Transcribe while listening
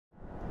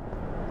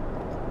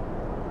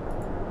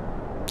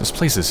This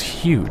place is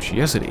huge.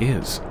 Yes, it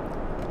is.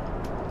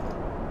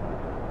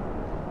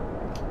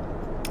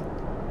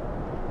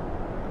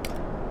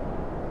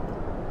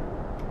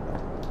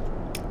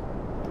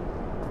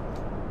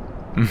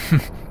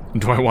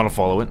 Do I want to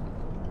follow it?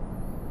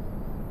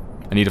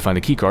 I need to find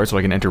the key card so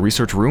I can enter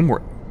research room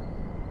where...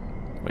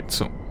 Wait,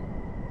 so...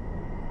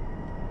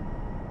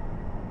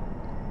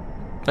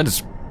 That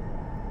is...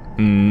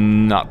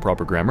 not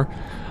proper grammar.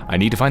 I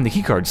need to find the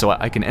key card so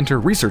I can enter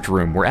research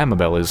room where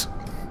Amabel is.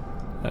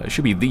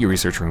 Should be the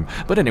research room.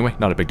 But anyway,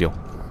 not a big deal.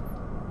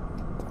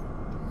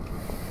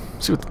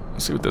 See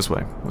what this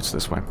way. What's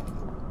this way?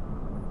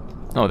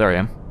 Oh, there I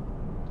am.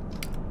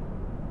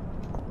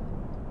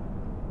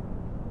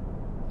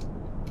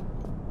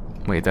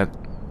 Wait, that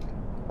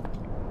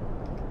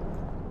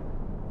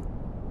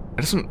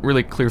doesn't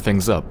really clear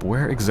things up.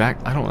 Where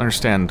exact... I don't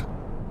understand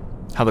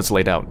how that's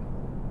laid out.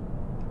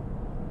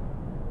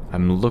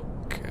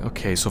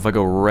 Okay, so if I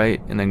go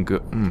right and then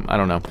go... I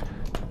don't know.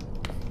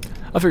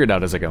 I'll figure it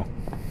out as I go.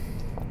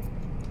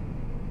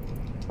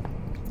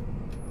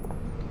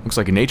 Looks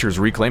like nature's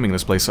reclaiming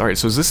this place. Alright,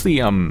 so is this the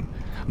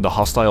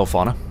hostile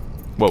fauna?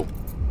 Whoa.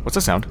 What's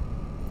that sound?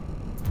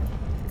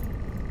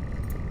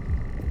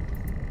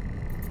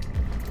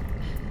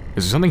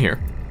 Is there something here?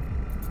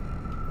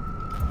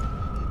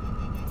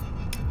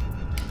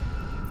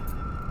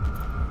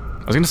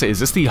 I was gonna say, is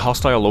this the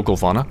hostile local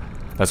fauna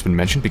that's been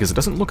mentioned? Because it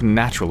doesn't look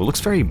natural. It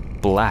looks very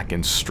black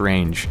and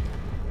strange.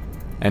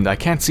 And I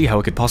can't see how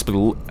it could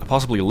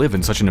possibly live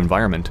in such an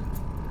environment.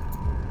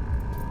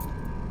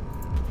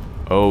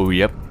 Oh,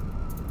 yep.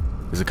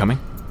 Is it coming?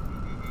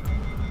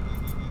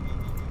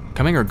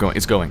 Coming or going?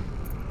 It's going.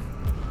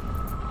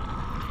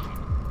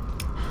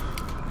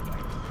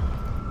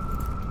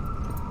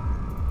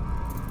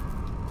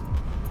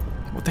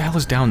 What the hell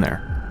is down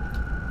there?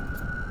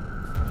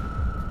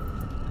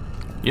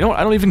 You know what?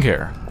 I don't even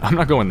care. I'm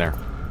not going there.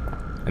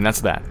 And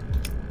that's that.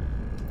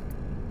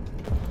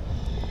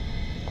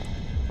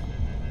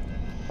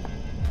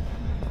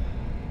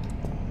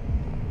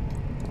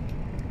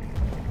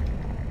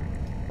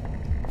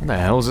 What the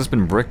hell has this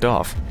been bricked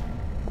off?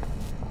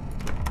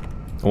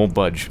 I won't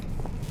budge.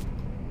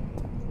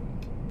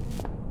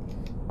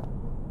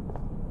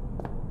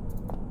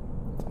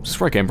 Is this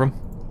where I came from?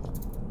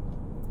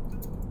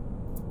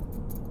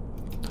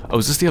 Oh,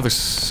 is this the other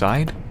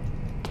side?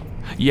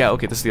 Yeah,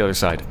 okay, this is the other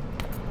side.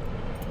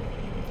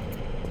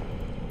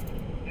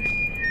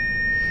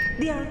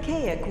 The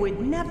Archaic would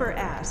never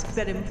ask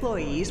that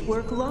employees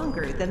work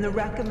longer than the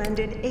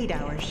recommended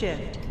 8-hour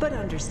shift, but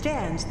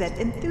understands that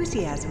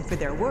enthusiasm for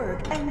their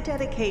work and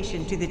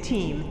dedication to the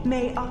team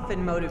may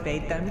often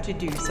motivate them to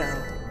do so.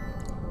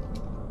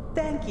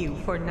 Thank you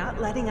for not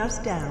letting us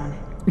down.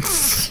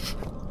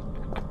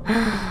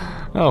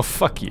 Oh,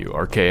 fuck you,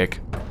 Archaic.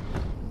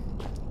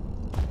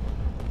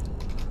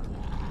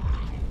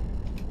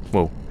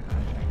 Whoa.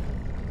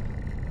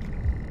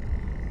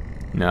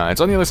 No,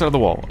 it's on the other side of the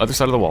wall. Other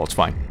side of the wall, it's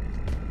fine.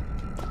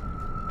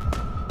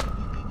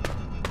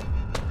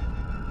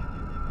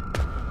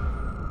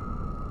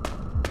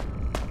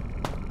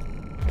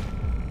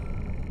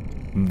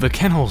 The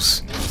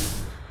kennels!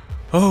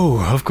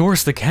 Oh, of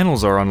course the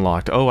kennels are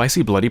unlocked. Oh, I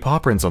see bloody paw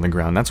prints on the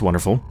ground. That's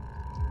wonderful.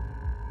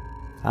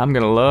 I'm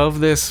gonna love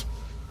this.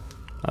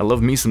 I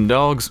love me some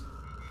dogs.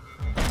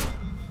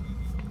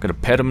 Gonna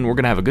pet them and we're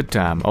gonna have a good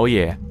time. Oh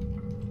yeah.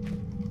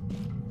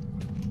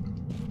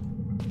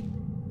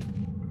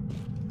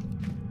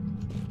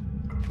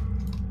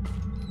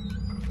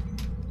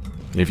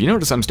 If you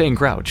notice, I'm staying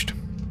crouched.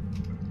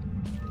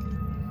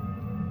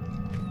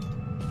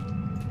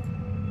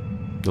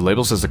 The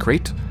label says the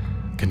crate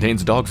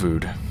contains dog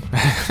food.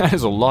 That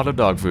is a lot of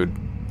dog food.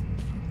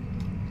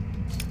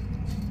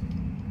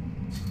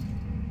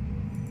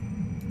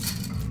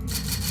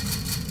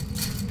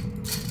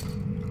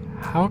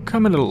 How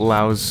come it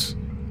allows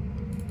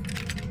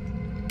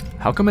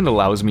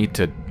me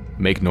to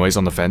make noise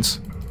on the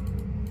fence?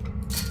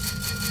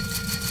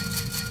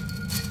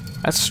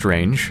 That's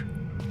strange.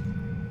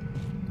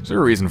 Is there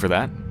a reason for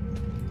that?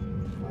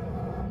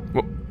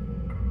 Whoa.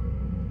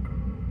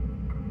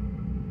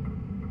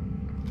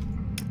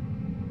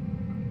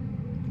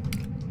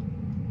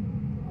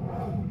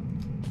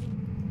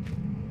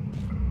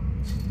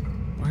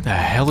 Where the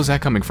hell is that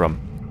coming from?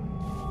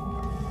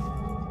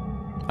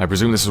 I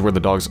presume this is where the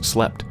dogs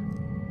slept.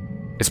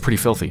 It's pretty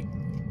filthy.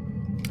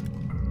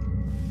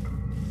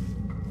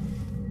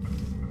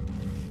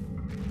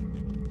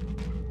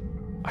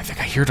 I think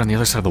I hear it on the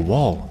other side of the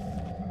wall.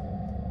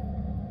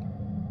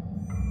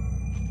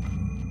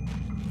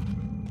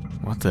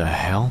 What the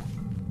hell?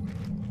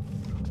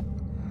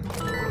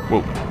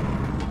 Whoa.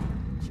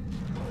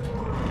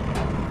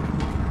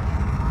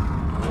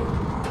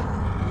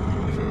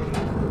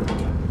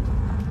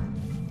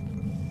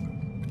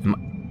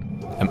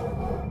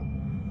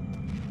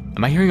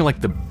 Am I hearing like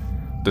the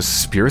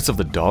spirits of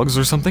the dogs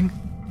or something?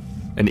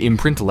 An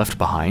imprint left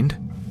behind?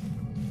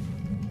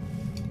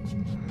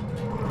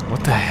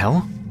 What the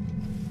hell?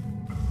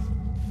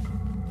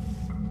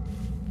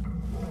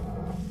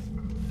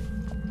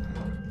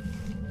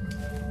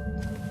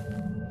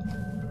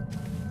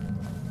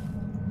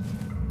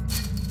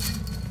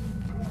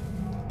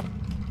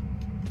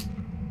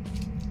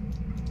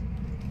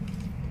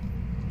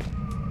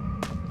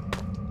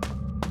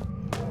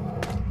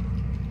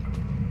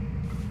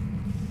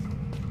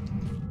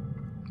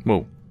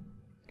 Whoa.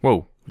 Whoa.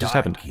 What just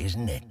happened?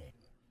 Isn't it?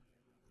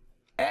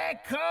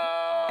 Echo!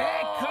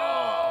 Echo!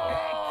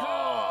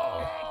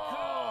 Echo!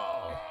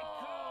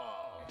 Echo!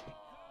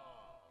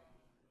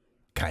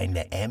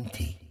 Kinda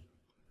empty.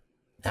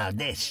 Now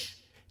this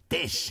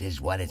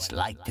is what it's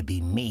like to be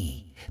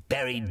me,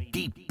 buried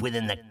deep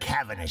within the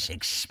cavernous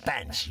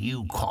expanse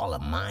you call a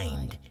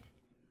mind.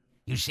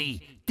 You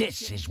see,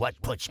 this is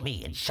what puts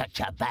me in such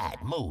a bad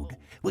mood.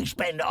 We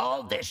spend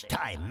all this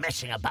time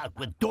messing about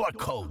with door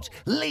codes,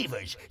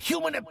 levers,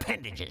 human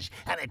appendages,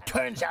 and it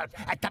turns out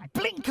at the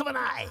blink of an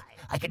eye,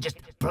 I can just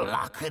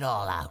block it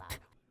all out.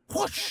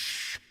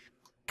 Whoosh!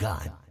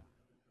 Gone.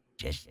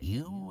 Just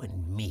you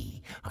and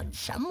me on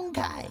some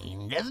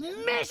kind of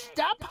messed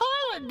up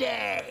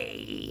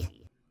holiday.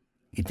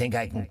 You think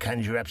I can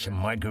conjure up some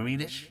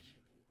margaritas?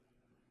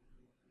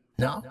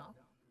 No?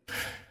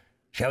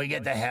 Shall we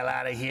get the hell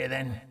out of here,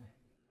 then?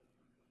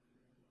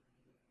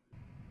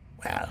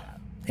 Well,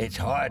 it's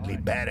hardly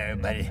better,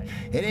 but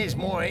it is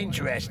more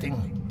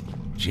interesting.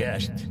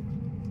 Just.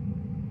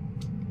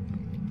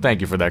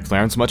 Thank you for that,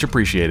 Clarence. Much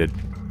appreciated.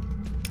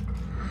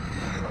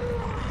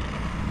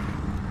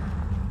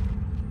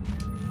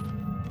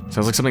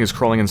 Sounds like something is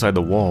crawling inside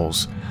the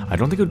walls. I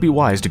don't think it would be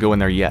wise to go in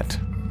there yet.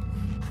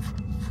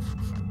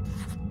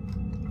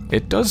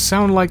 It does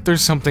sound like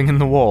there's something in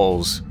the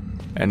walls.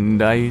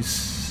 And I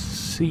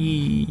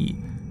see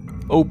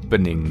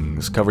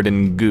openings covered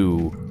in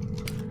goo.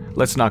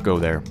 Let's not go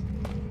there.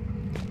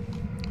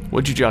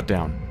 What'd you jot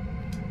down?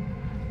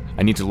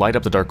 I need to light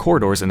up the dark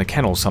corridors in the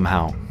kennel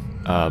somehow.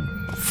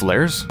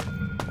 Flares?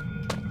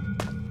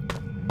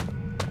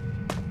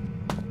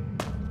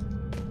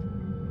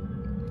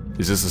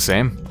 Is this the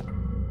same?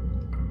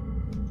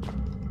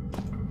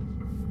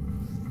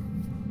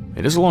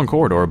 It is a long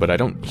corridor, but I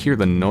don't hear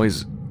the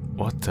noise.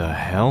 What the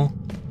hell?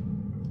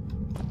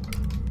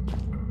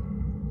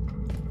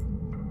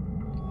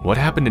 What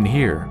happened in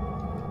here?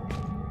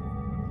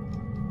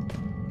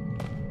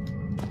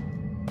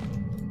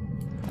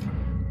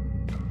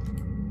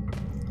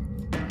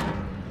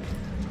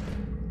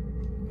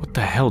 What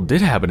the hell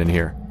did happen in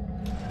here?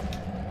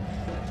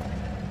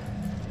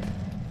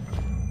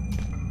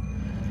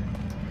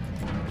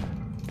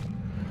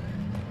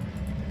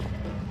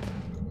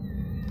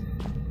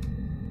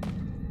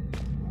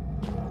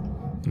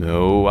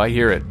 No, I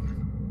hear it.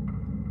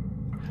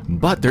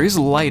 But there is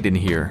light in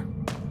here.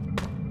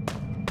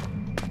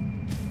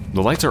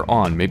 The lights are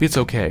on. Maybe it's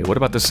okay. What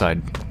about this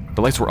side?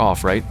 The lights were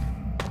off, right?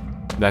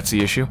 That's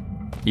the issue?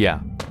 Yeah.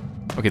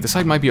 Okay, this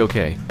side might be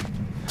okay.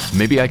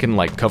 Maybe I can,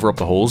 like, cover up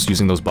the holes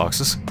using those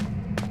boxes.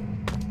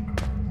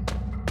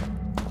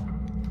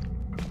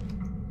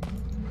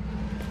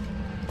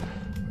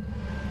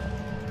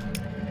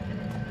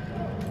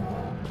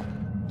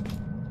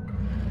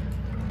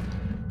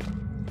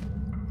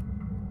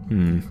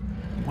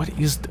 What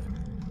is the...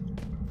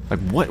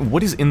 Like,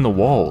 what is in the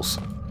walls?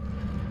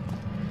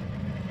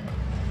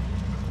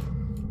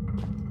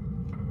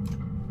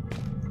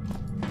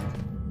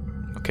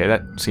 Okay,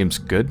 that seems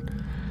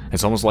good.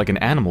 It's almost like an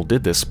animal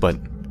did this, but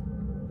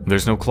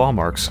there's no claw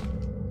marks.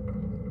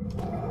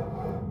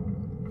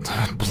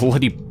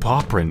 Bloody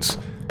paw prints.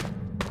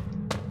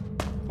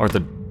 Are the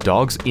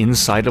dogs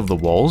inside of the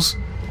walls?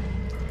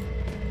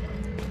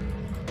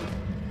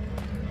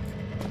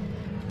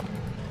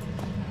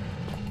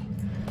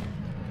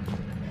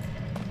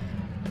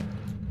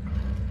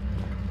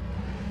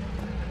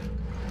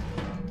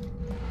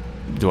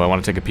 Do I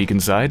want to take a peek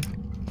inside?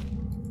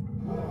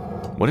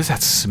 What is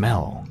that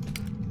smell?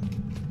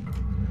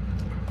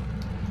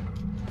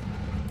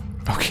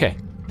 Okay.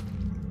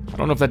 I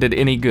don't know if that did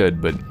any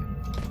good, but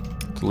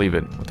let's leave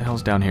it. What the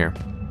hell's down here?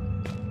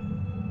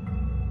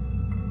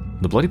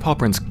 The bloody paw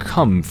prints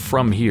come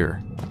from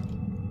here.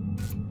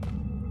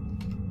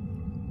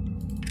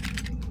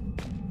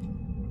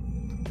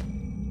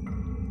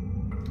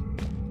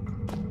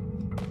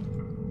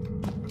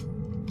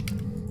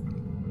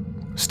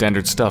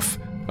 Standard stuff.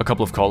 A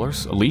couple of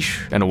collars, a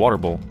leash, and a water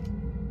bowl.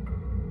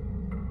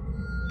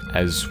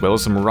 As well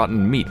as some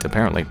rotten meat,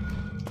 apparently.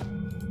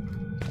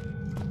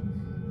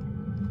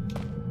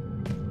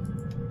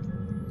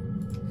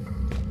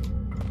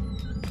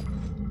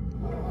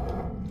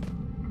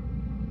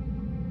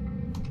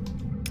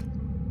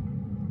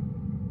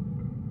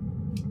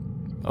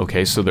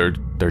 Okay, so they're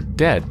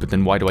dead, but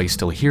then why do I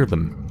still hear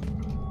them?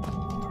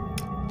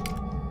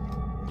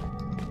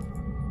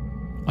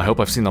 I hope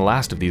I've seen the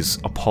last of these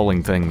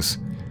appalling things.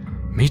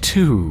 Me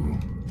too.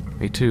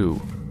 Me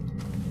too.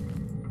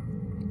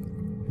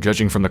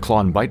 Judging from the claw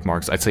and bite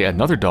marks, I'd say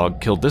another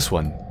dog killed this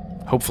one.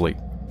 Hopefully.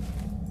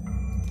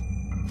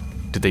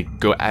 Did they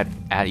go at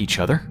each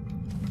other?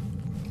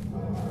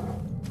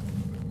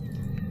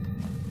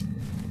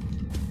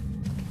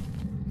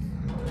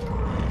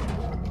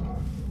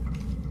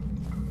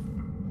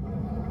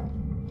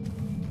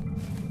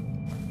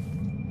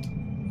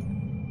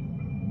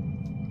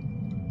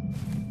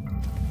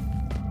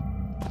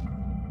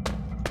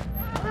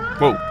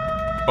 Whoa.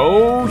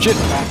 Oh, shit.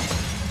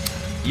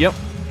 Yep.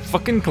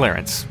 Fucking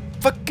Clarence.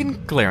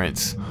 Fucking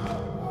Clarence.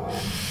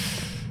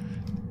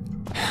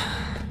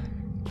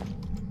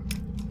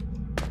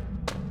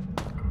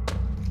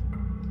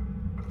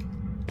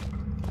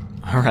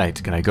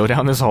 Alright, can I go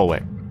down this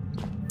hallway?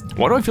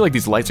 Why do I feel like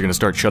these lights are gonna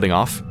start shutting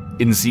off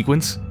in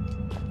sequence?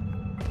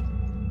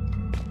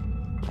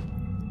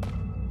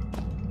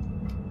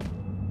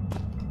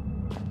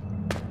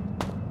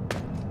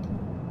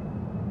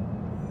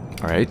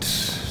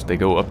 Alright, they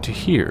go up to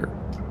here.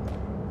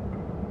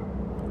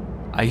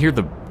 I hear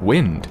the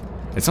wind.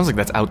 It sounds like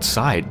that's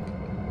outside.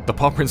 The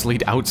paw prints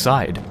lead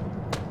outside.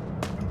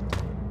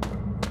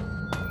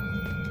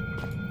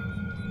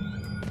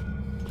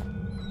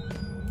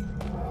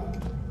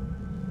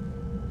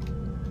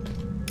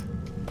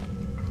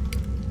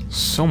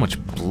 So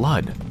much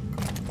blood.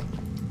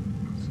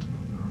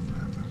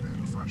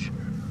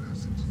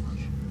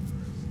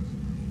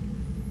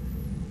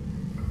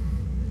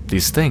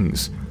 These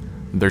things,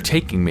 they're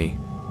taking me.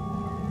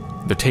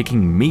 They're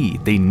taking me.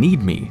 They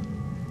need me.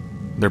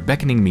 They're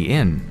beckoning me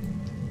in.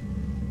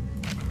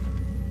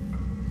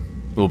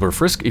 Wilbur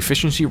Frisk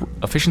Efficiency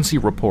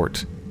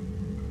Report.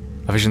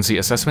 Efficiency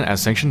assessment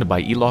as sanctioned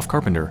by Elof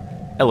Carpenter.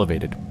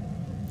 Elevated.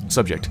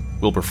 Subject,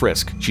 Wilbur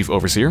Frisk, Chief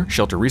Overseer,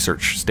 Shelter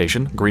Research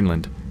Station,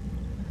 Greenland.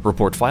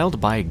 Report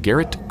filed by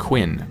Garrett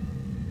Quinn.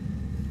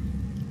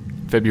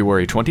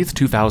 February 20th,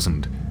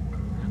 2000.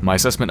 My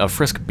assessment of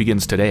Frisk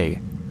begins today.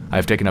 I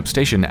have taken up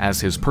station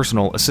as his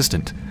personal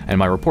assistant, and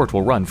my report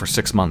will run for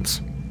 6 months.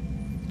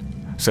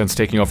 Since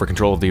taking over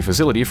control of the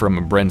facility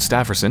from Bren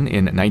Stafferson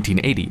in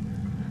 1980,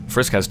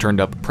 Frisk has turned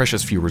up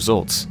precious few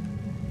results,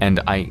 and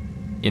I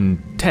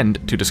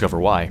intend to discover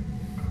why.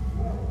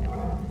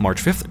 March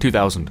 5th,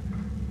 2000.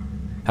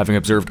 Having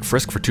observed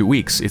Frisk for 2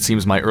 weeks, it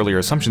seems my earlier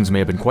assumptions may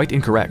have been quite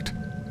incorrect.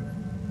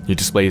 He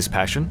displays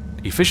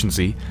passion,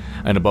 efficiency,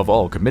 and above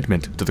all,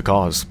 commitment to the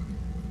cause.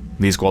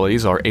 These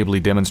qualities are ably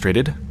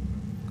demonstrated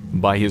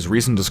by his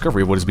recent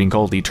discovery of what is being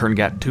called the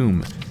Turngat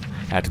Tomb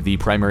at the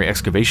primary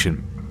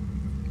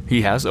excavation.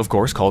 He has, of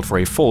course, called for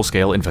a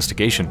full-scale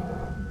investigation.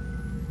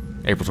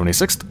 April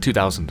 26th,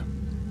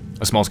 2000.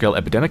 A small-scale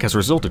epidemic has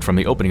resulted from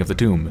the opening of the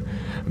tomb.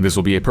 This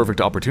will be a perfect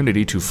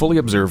opportunity to fully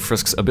observe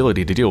Frisk's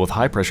ability to deal with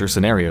high-pressure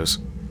scenarios.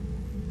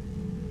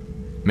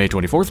 May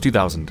 24th,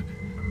 2000.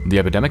 The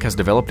epidemic has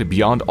developed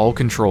beyond all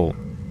control.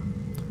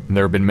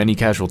 There have been many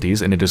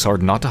casualties, and it is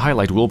hard not to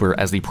highlight Wilbur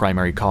as the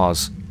primary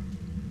cause.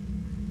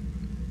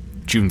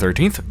 June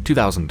 13th,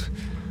 2000.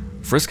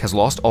 Frisk has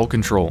lost all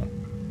control.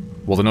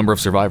 While the number of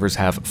survivors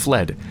have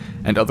fled,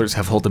 and others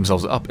have holed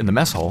themselves up in the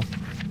mess hall,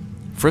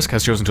 Frisk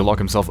has chosen to lock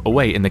himself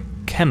away in the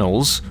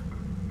kennels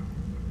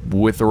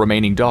with the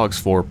remaining dogs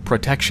for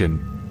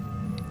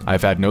protection.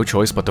 I've had no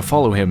choice but to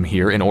follow him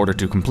here in order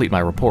to complete my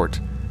report.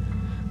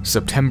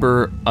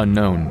 September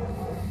unknown.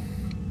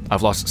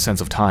 I've lost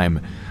sense of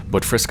time,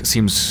 but Frisk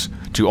seems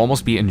to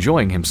almost be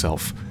enjoying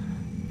himself.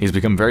 He's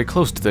become very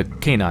close to the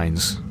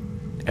canines.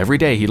 Every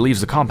day he leaves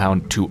the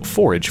compound to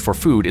forage for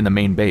food in the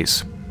main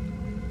base,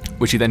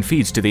 which he then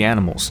feeds to the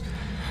animals,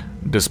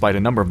 despite a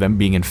number of them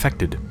being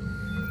infected.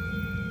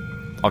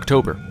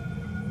 October.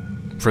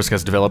 Frisk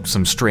has developed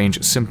some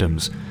strange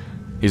symptoms.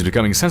 He's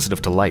becoming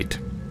sensitive to light.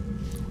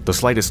 The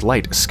slightest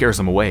light scares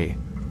him away.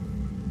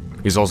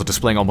 He's also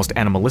displaying almost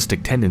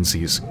animalistic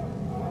tendencies.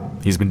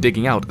 He's been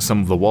digging out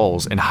some of the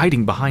walls and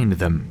hiding behind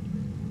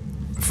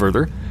them.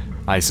 Further,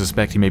 I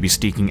suspect he may be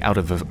sneaking out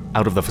of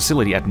the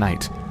facility at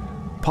night,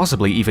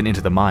 possibly even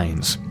into the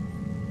mines.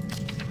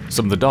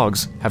 Some of the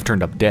dogs have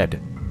turned up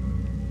dead.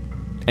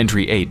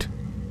 Entry 8.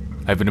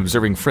 I've been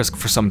observing Frisk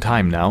for some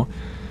time now,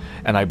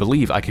 and I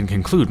believe I can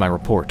conclude my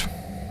report.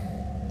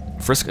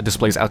 Frisk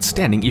displays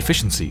outstanding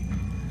efficiency,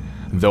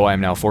 though I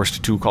am now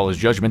forced to call his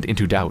judgment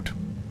into doubt.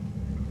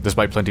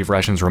 Despite plenty of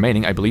rations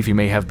remaining, I believe he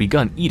may have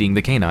begun eating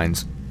the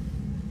canines.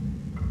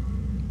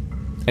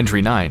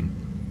 Entry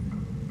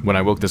 9. When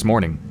I woke this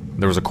morning,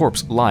 there was a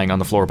corpse lying on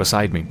the floor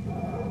beside me.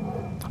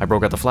 I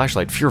broke out the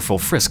flashlight, fearful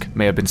Frisk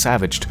may have been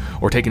savaged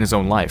or taken his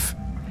own life.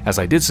 As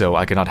I did so,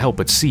 I could not help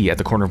but see at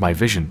the corner of my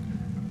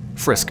vision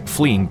Frisk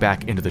fleeing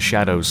back into the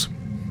shadows.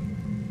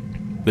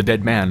 The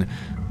dead man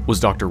was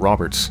Dr.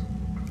 Roberts,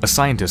 a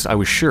scientist I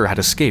was sure had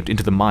escaped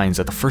into the mines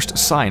at the first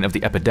sign of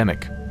the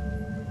epidemic.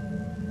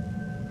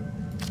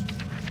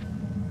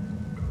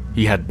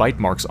 He had bite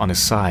marks on his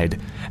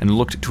side and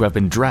looked to have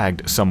been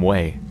dragged some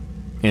way.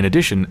 In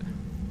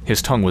addition,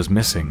 his tongue was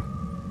missing.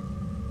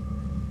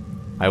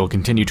 I will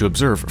continue to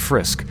observe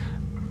Frisk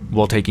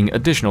while taking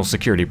additional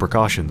security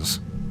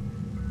precautions.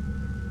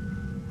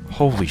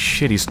 Holy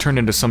shit, he's turned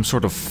into some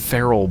sort of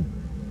feral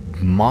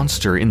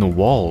monster in the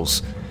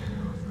walls.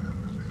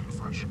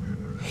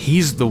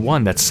 He's the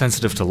one that's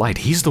sensitive to light.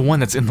 He's the one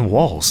that's in the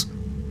walls.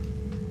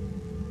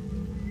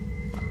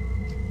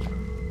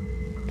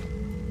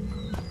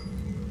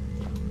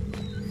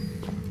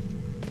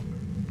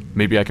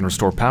 Maybe I can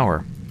restore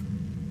power.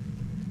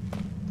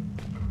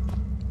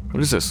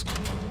 What is this?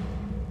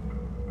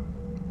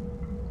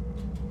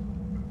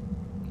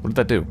 What did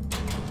that do?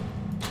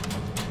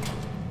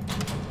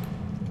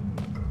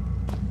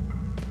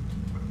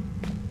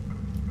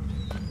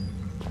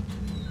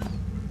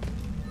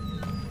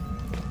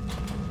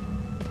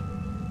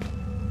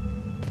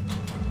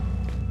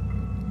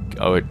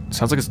 Oh, it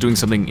sounds like it's doing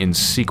something in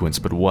sequence,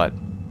 but what?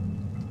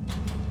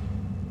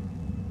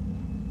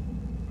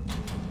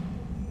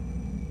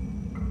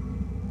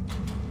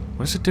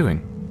 What's it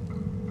doing?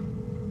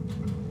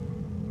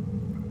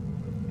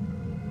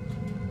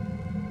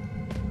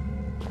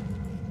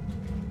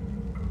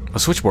 A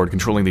switchboard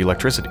controlling the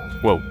electricity.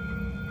 Whoa.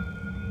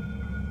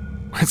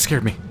 It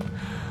scared me.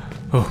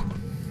 Oh.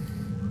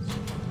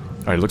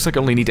 Alright, looks like I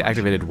only need to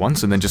activate it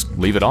once and then just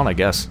leave it on, I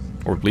guess.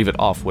 Or leave it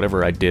off,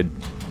 whatever I did.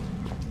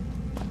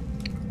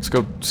 Let's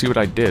go see what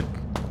I did.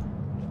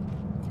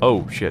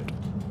 Oh, shit.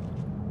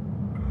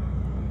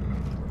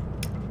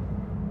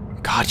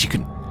 God, you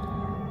can...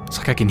 It's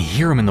like I can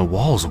hear him in the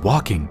walls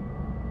walking.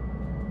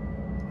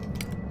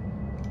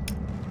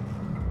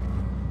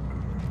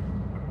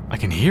 I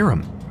can hear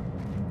him.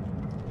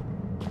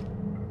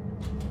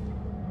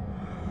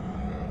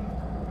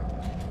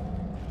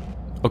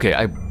 Okay,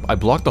 I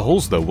blocked the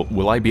holes, though.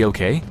 Will I be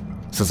okay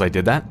since I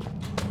did that?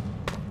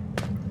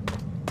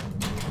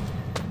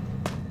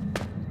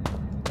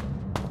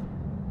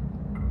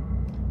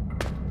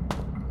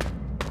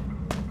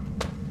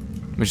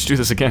 Let me just do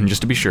this again,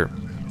 just to be sure.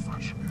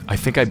 I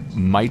think I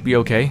might be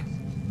okay.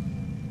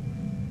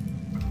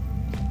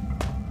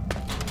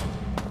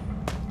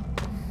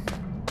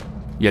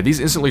 Yeah, these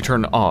instantly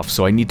turn off,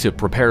 so I need to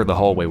prepare the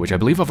hallway, which I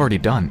believe I've already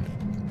done.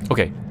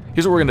 Okay,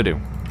 here's what we're gonna do.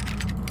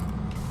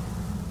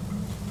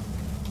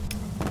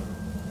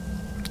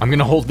 I'm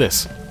gonna hold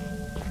this.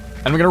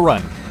 And I'm gonna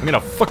run. I'm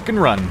gonna fucking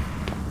run.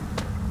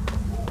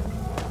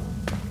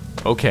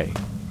 Okay.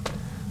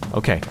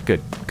 Okay,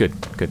 good, good,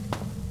 good.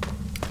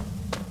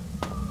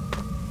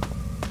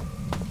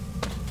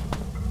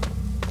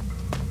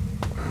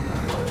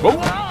 Whoa!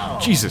 Whoa!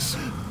 Jesus.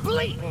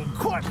 Blatant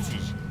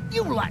corpses!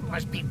 You lot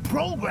must be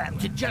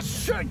programmed to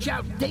just search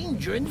out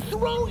danger and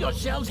throw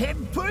yourselves head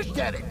first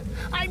at it.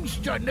 I'm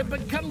starting to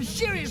become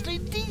seriously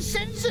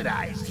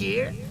desensitized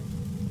here.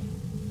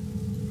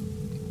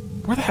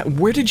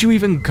 Where did you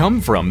even come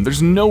from?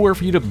 There's nowhere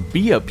for you to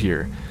be up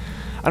here.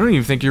 I don't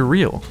even think you're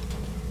real.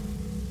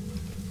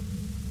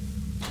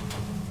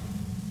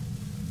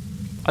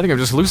 I think I'm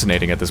just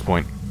hallucinating at this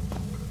point.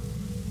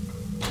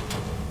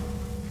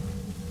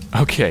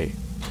 Okay.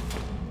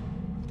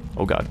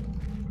 Oh god.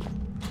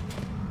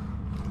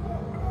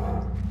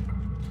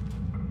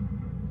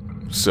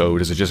 So,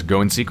 does it just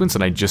go in sequence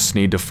and I just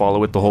need to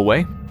follow it the whole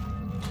way?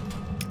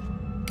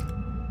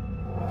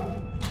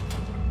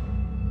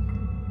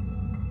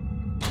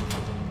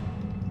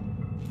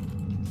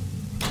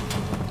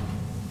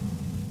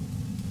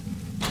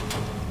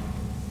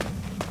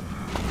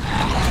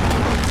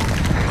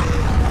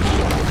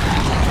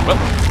 Well,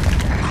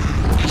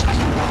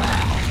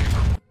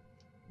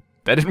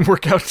 that didn't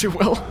work out too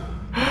well.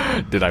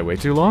 Did I wait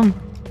too long?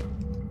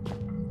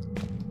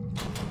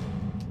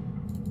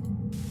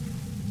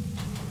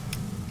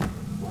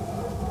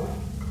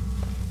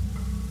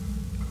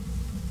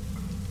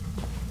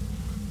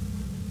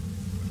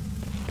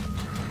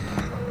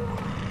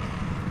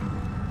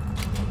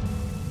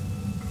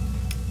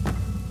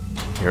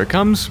 Here it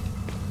comes.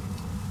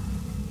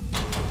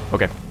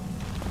 Okay.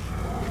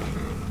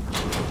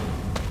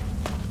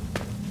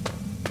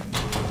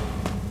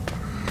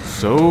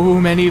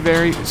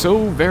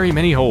 So very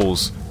many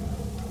holes.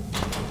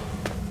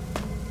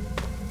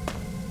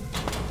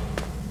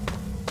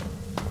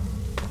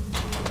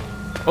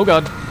 Oh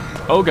god.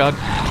 Oh god.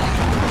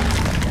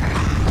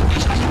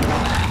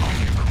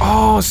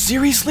 Oh,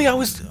 seriously?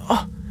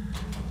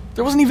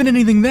 There wasn't even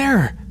anything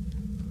there.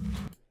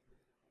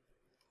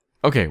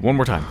 Okay, one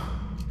more time.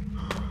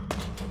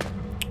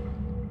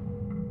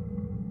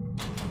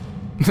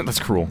 That's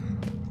cruel.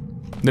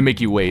 They make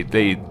you wait.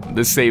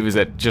 The save is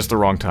at just the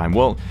wrong time.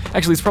 Well,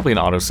 actually, it's probably an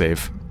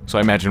autosave. So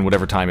I imagine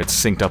whatever time it's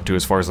synced up to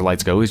as far as the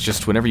lights go is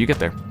just whenever you get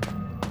there.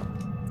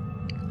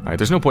 Alright,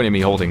 there's no point in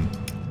me holding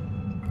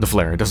the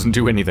flare. It doesn't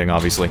do anything,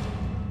 obviously.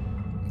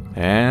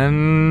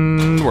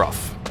 And we're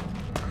off.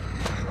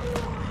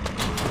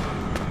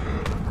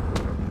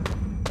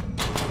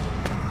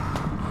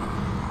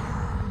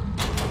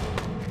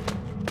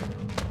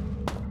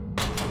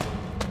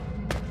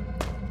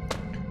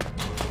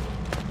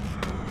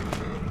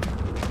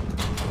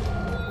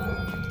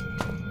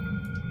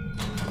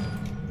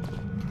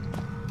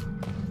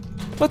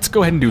 Let's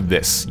go ahead and do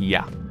this.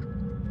 Yeah.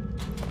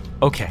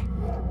 Okay.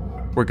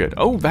 We're good.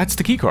 Oh, that's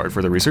the key card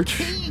for the research.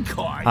 Key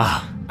cards?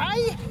 Ah.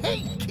 I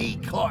hate key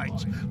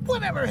cards.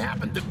 Whatever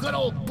happened to good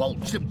old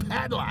bolts and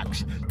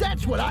padlocks?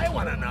 That's what I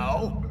want to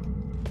know.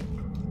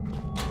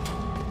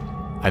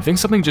 I think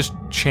something just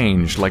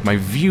changed, like my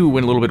view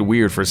went a little bit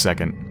weird for a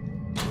second.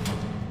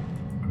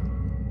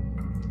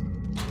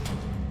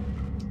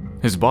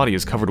 His body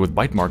is covered with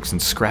bite marks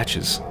and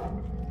scratches.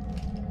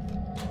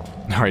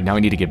 Alright, now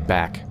I need to get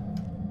back.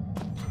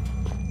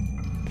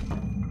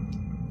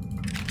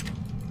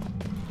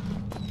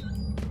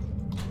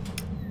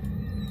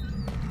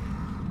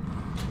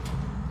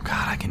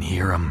 God, I can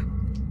hear him.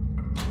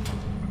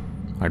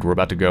 Alright, we're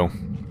about to go.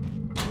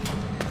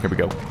 Here we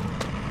go.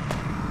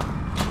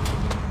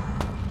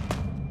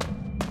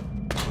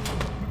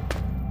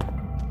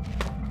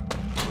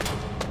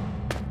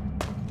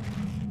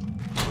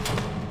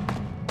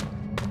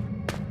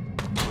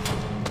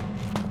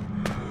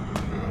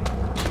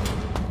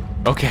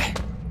 Okay.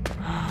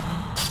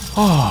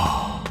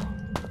 Oh.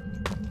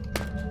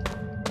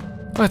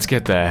 Let's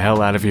get the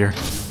hell out of here.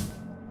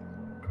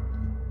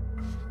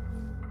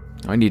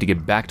 I need to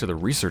get back to the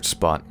research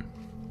spot.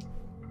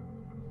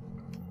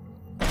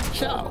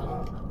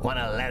 So,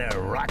 wanna let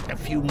her rot a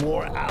few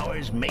more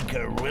hours, make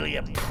her really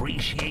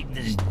appreciate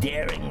this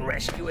daring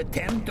rescue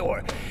attempt,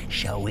 or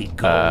shall we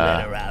go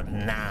let her out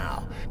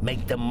now?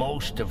 Make the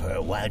most of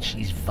her while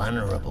she's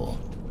vulnerable,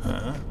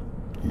 huh?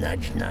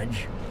 Nudge,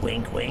 nudge,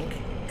 wink, wink,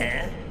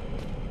 eh?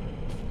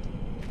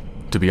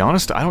 To be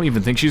honest, I don't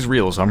even think she's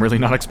real, so I'm really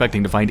not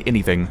expecting to find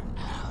anything.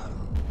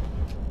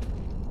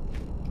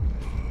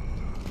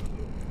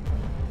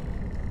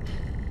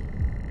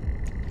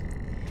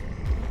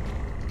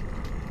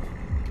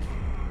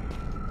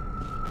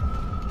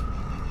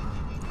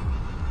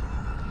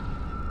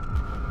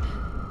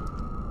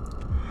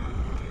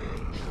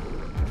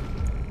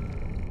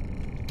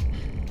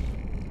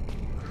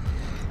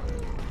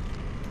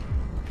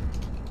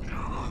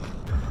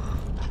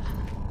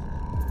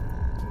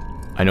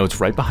 I know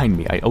it's right behind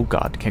me. Oh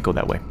god, can't go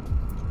that way.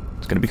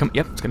 It's gonna be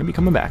yep, it's gonna be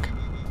coming back.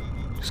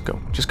 Just go,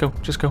 just go,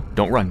 just go.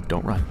 Don't run,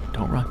 don't run,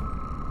 don't run.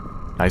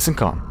 Nice and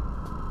calm.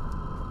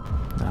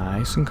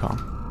 Nice and calm.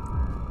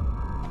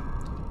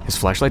 His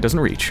flashlight doesn't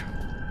reach.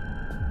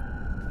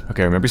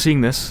 Okay, I remember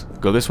seeing this.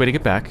 Go this way to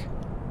get back.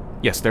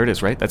 Yes, there it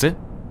is, right? That's it?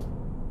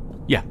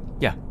 Yeah,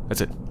 yeah, that's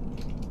it.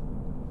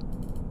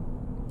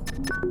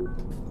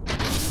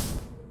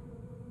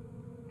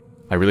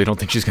 I really don't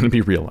think she's gonna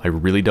be real. I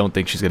really don't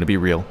think she's gonna be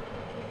real.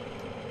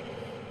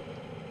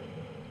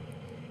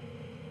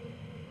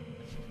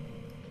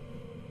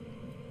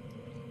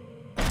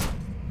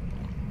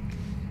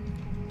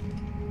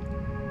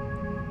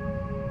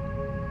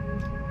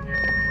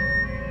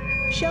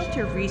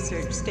 Shelter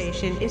Research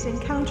Station is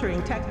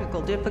encountering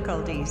technical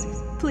difficulties.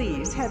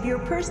 Please have your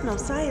personal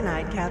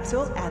cyanide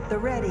capsule at the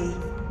ready.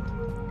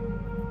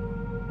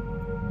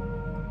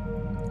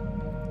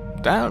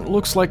 That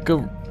looks like a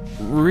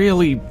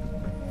really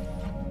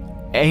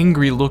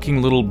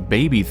angry-looking little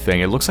baby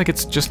thing. It looks like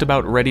it's just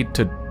about ready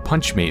to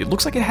punch me. It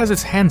looks like it has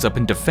its hands up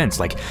in defense,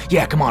 like,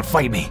 yeah, come on,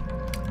 fight me.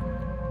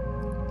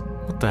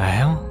 What the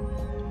hell?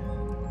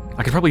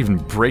 I could probably even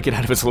break it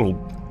out of its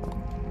little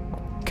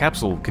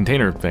capsule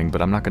container thing,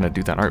 but I'm not gonna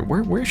do that. Alright,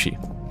 where is she?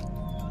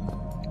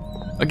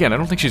 Again, I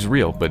don't think she's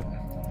real, but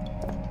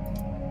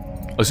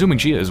assuming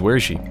she is, where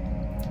is she?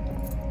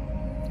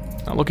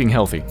 Not looking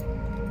healthy.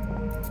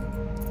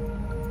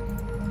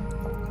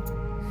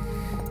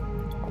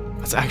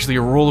 That's actually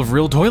a roll of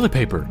real toilet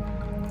paper.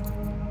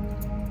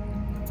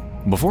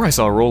 Before I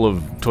saw a roll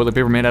of toilet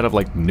paper made out of,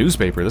 like,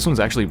 newspaper. This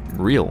one's actually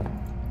real.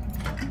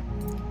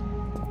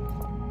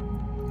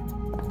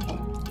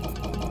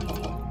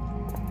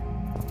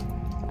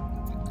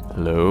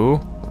 Hello?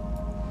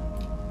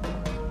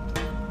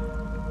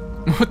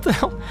 What the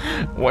hell?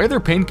 Why are there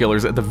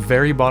painkillers at the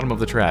very bottom of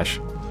the trash?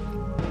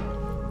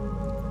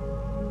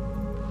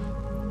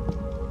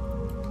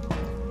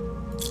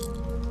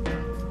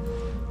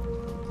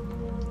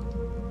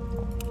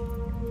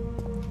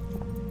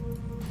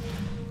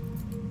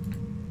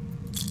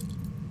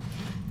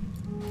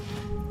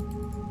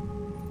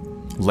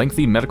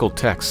 Lengthy medical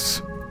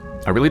texts.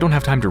 I really don't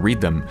have time to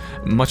read them,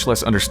 much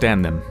less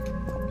understand them.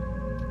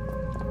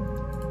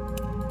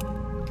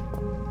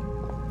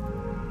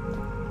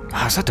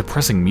 Ah, it's that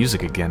depressing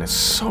music again. It's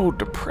so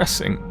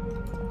depressing.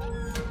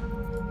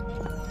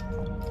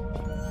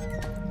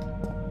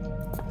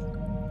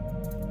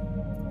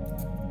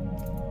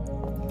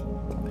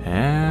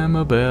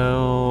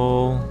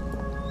 Amabel.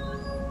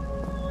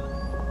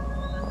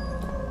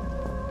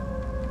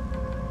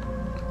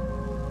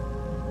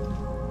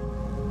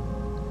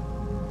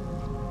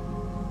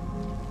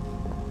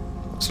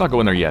 Let's not go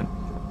in there yet.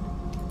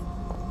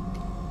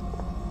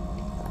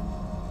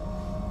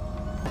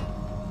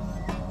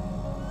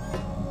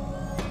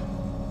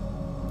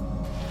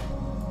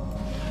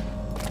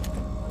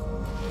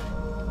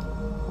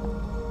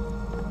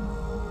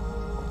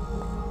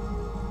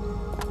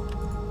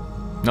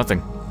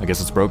 Nothing. I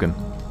guess it's broken.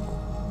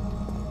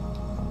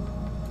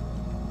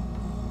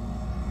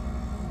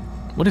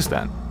 What is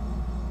that?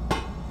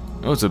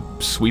 Oh, it's a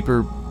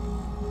sweeper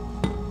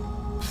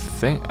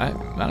thing.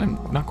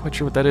 I'm not quite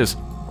sure what that is.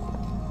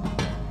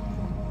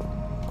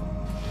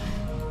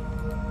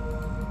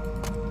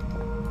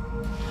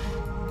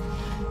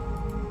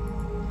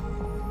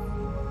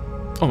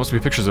 Oh, must be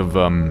pictures of,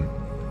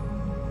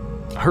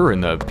 her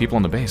and the people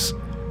on the base.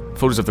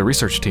 Photos of the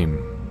research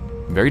team.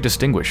 Very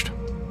distinguished.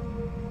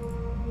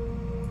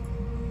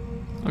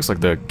 Looks like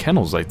the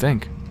kennels, I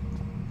think.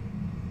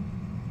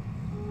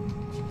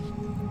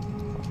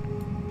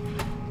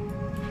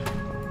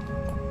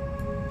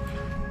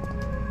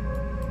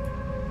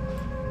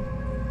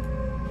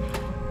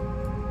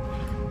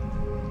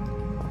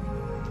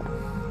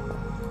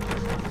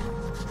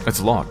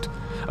 It's locked.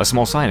 A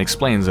small sign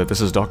explains that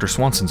this is Dr.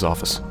 Swanson's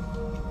office.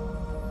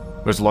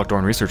 There's a locked door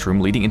in research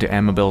room leading into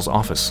Amabel's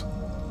office.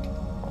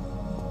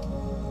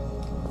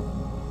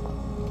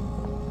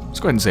 Let's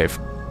go ahead and save.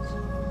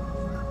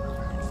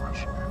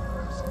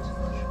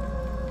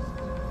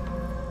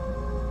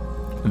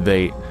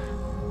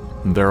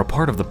 They're a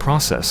part of the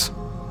process.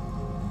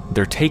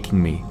 They're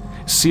taking me,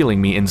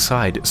 sealing me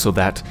inside so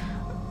that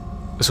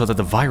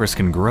the virus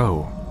can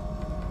grow.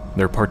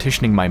 They're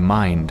partitioning my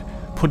mind,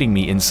 putting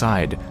me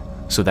inside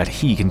so that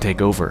he can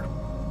take over.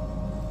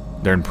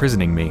 They're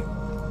imprisoning me.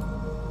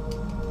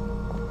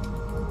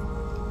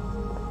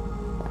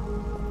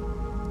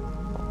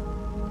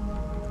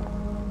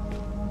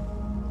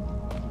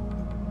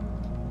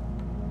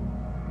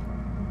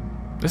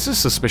 This is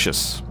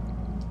suspicious.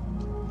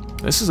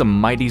 This is a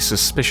mighty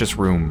suspicious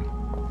room.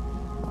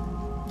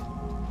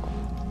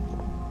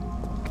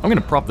 I'm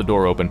gonna prop the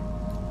door open.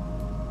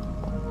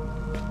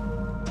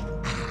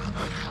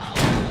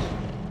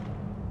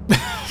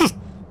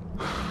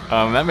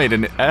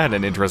 That had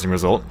an interesting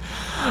result.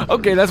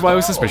 Okay, that's why I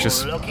was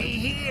suspicious. Oh, looky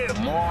here,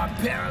 more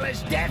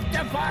perilous,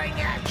 death-defying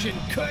action,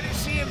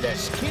 courtesy of the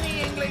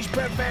skinny English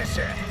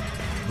professor.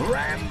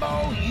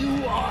 Rambo,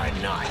 you are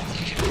not.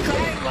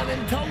 Try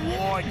running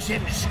towards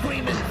him,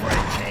 screaming for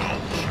a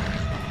change.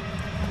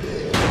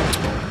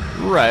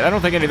 Right, I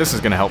don't think any of this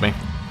is gonna help me.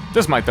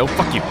 This might, though.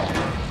 Fuck you.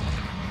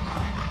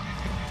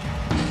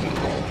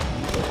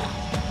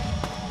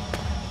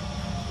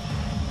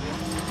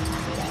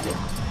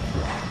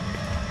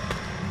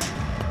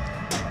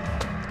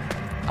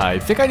 I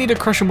think I need to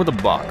crush him with a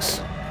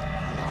box.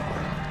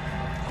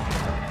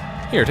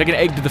 Here, take an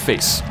egg to the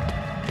face.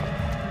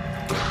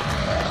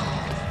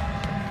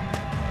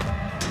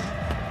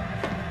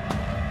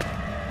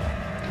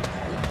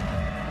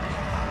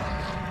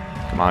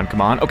 Come on,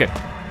 come on. Okay.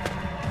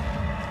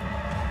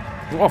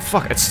 Oh,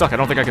 fuck. It's stuck. I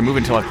don't think I can move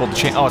until I pull the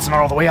chain. Oh, it's not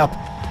all the way up.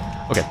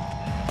 Okay.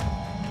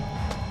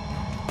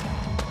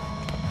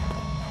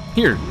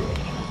 Here.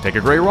 Take a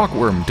gray rock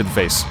worm to the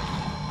face.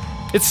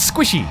 It's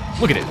squishy.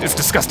 Look at it. It's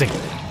disgusting.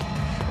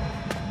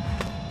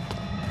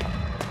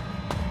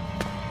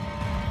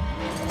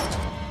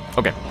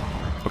 Okay.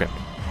 Okay.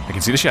 I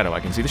can see the shadow. I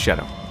can see the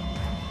shadow.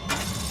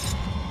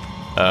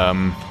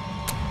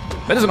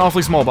 That is an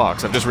awfully small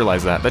box. I've just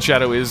realized that. That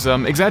shadow is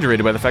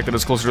exaggerated by the fact that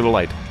it's closer to the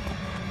light.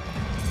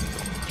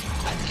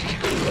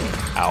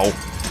 Ow.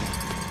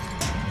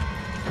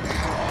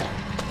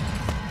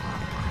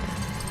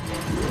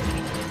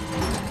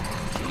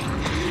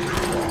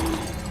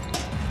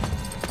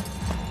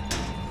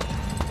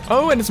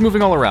 Oh, and it's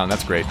moving all around.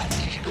 That's great.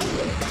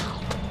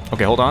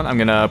 Okay, hold on. I'm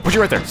gonna put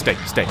you right there. Stay,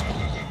 stay.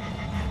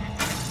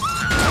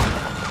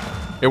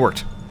 It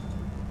worked.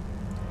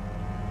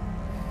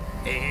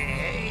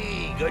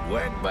 Hey, good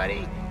work,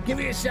 buddy. Give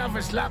yourself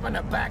a slap on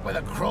the back with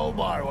a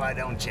crowbar, why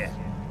don't you?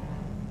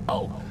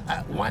 Oh,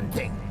 one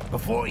thing.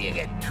 Before you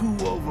get too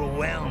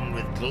overwhelmed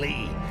with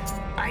glee,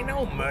 I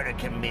know murder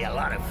can be a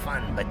lot of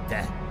fun, but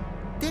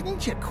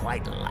didn't you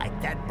quite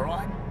like that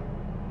broad?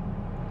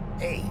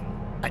 Hey,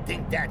 I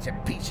think that's a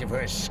piece of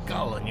her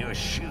skull on your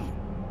shoe.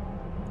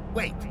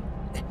 Wait,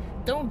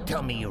 don't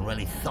tell me you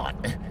really thought...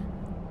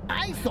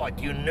 I thought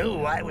you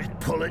knew I was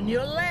pulling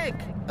your leg.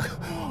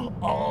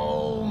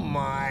 Oh,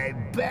 my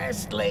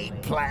best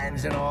laid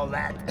plans and all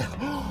that.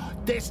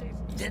 This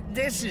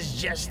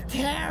is just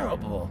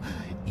terrible.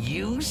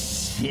 You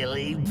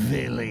silly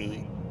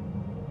Billy.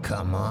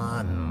 Come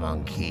on,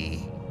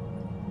 monkey.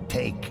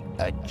 Take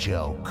a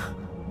joke.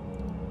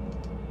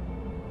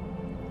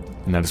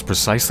 And that is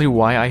precisely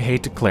why I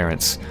hate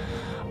Clarence.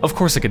 Of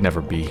course it could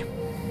never be.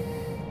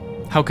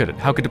 How could it?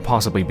 How could it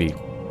possibly be?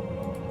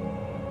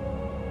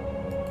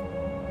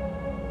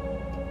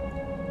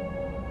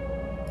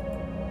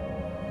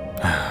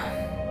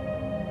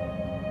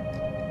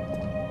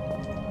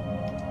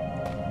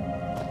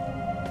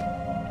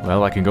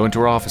 Well, I can go into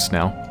her office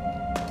now.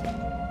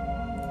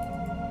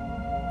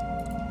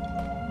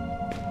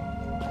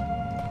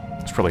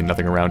 There's probably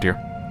nothing around here.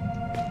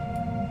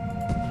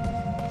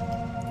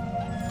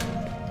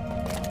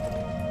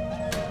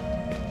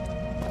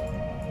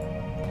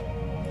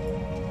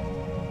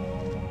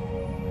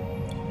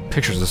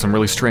 Pictures of some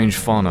really strange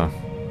fauna.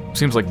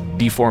 Seems like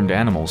deformed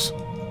animals.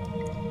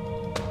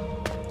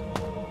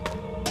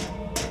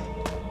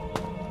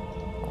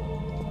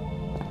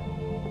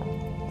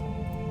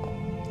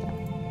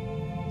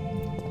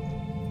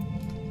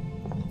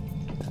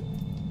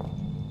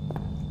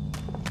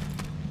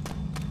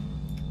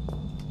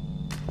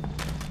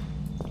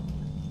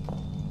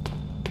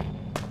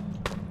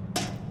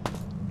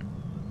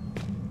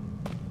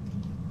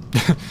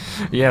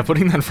 Yeah,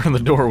 putting that in front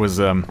of the door was,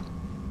 had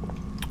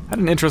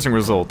an interesting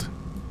result.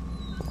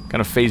 Kind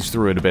of phased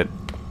through it a bit.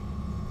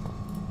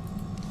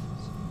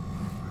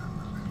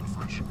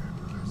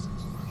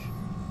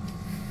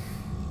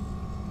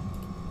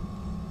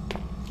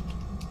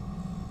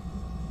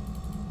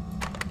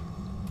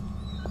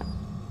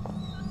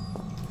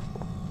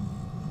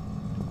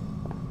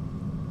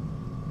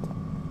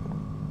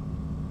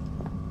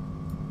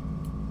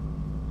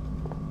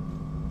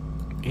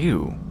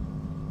 Ew.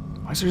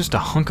 Why is there just a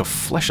hunk of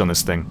flesh on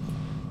this thing?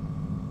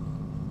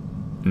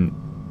 And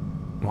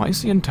why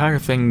is the entire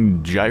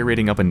thing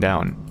gyrating up and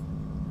down?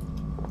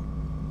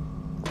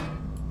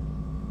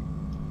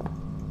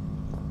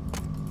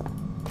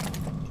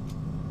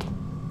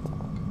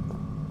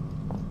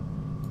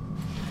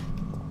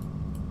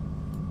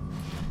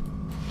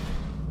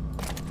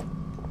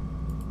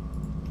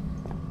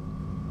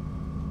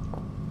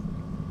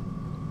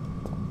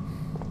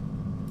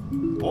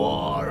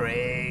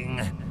 boring.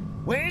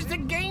 Where's the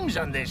games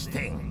on this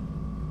thing?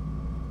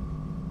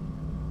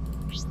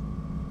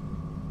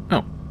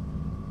 Oh.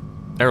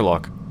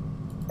 Airlock.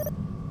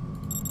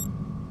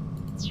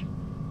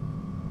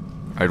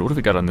 Alright, what have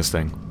we got on this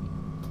thing?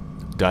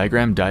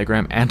 Diagram,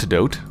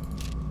 antidote.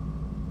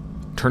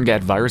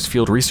 Turngat virus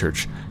field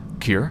research.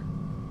 Cure.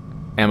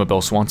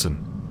 Amabel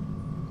Swanson.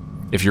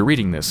 If you're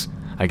reading this,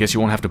 I guess you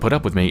won't have to put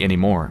up with me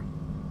anymore.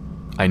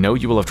 I know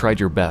you will have tried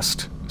your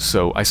best,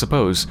 so I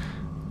suppose,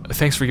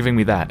 thanks for giving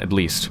me that, at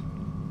least.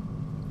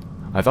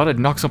 I thought I'd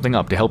knock something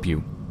up to help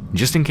you,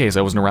 just in case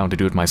I wasn't around to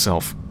do it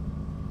myself.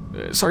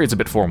 Sorry it's a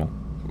bit formal.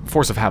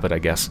 Force of habit, I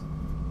guess.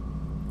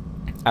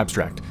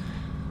 Abstract.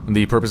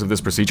 The purpose of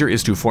this procedure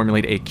is to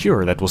formulate a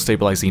cure that will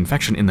stabilize the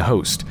infection in the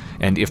host,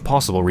 and if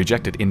possible,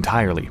 reject it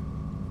entirely.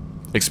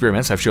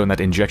 Experiments have shown that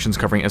injections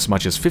covering as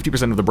much as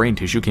 50% of the brain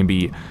tissue can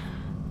be...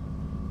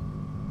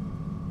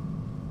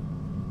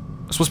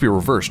 It's supposed to be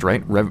reversed,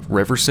 right?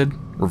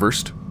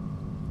 Reversed?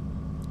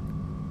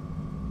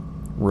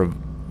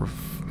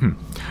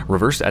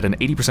 Reversed at an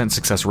 80%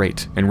 success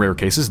rate. In rare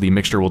cases, the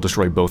mixture will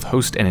destroy both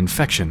host and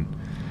infection.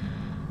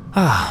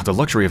 Ah, the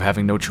luxury of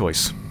having no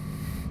choice.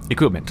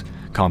 Equipment.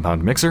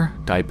 Compound mixer.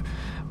 Type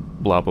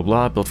blah blah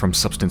blah. Built from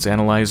substance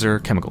analyzer.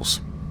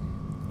 Chemicals.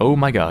 Oh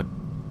my god.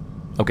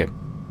 Okay.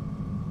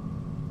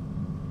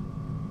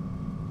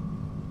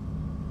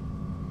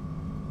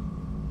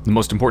 The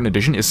most important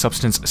addition is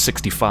Substance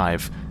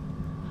 65.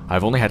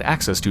 I've only had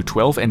access to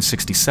 12 and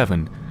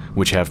 67,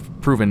 which have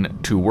proven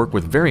to work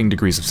with varying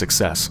degrees of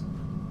success.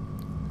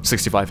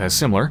 65 has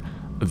similar,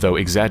 though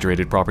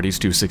exaggerated properties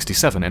to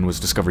 67 and was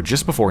discovered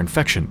just before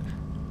infection,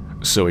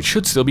 so it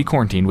should still be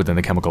quarantined within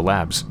the chemical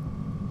labs.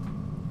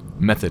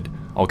 Method.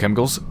 All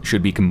chemicals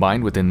should be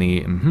combined within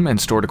the and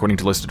stored according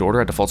to listed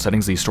order. At default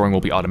settings, the storing will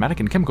be automatic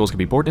and chemicals can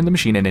be poured in the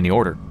machine in any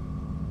order.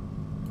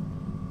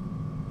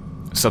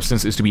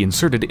 Substance is to be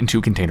inserted into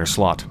container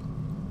slot.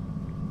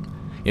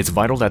 It's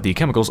vital that the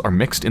chemicals are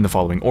mixed in the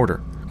following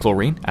order.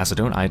 Chlorine,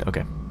 acetone, iodine...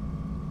 Okay.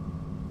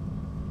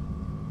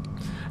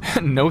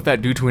 Note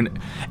that due to an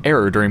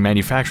error during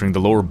manufacturing, the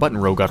lower button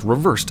row got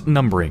reversed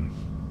numbering.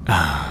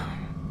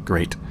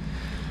 Great.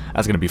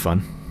 That's gonna be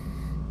fun.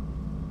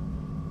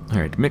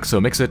 Alright, mix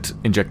it.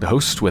 Inject the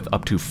host with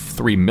up to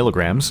 3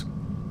 milligrams.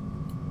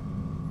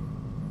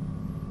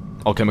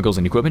 All chemicals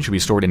and equipment should be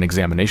stored in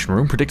examination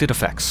room. Predicted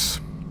effects.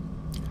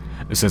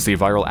 Since the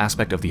viral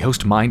aspect of the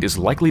host mind is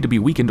likely to be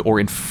weakened or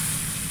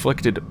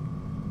inflicted...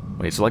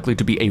 It's likely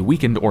to be a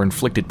weakened or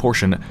inflicted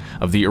portion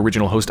of the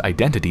original host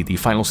identity, the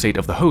final state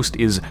of the host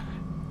is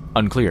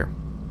unclear.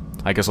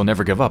 I guess I'll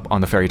never give up on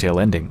the fairy tale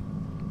ending.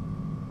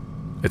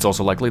 It's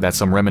also likely that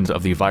some remnant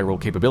of the viral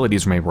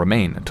capabilities may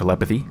remain.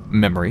 Telepathy,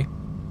 memory,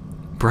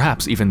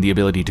 perhaps even the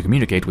ability to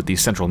communicate with the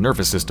central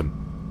nervous system.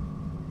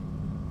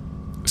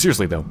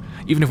 Seriously though,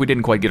 even if we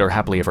didn't quite get our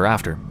happily ever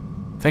after,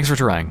 thanks for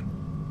trying.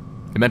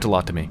 It meant a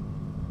lot to me.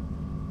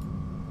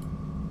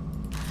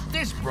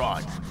 This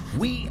broad,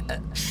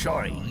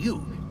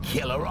 you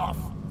kill her off.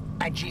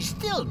 And she's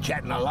still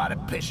jetting a lot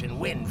of piss and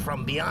wind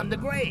from beyond the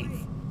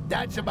grave.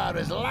 That's about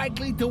as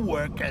likely to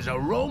work as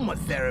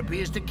aromatherapy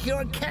is to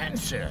cure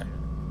cancer.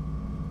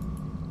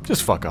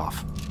 Just fuck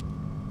off.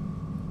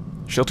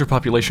 Shelter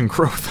population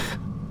growth.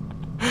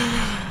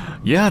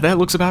 Yeah, that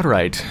looks about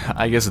right.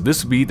 I guess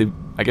this would be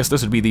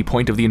the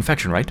point of the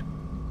infection, right?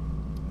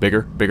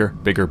 Bigger, bigger,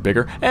 bigger,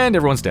 bigger, and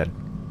everyone's dead.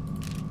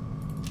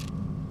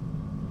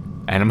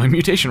 Anima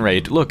mutation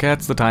rate. Look,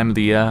 that's the time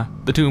the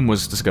tomb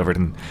was discovered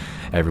and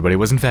everybody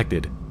was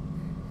infected.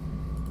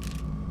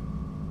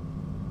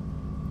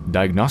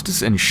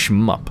 Diagnostics and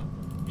shmup.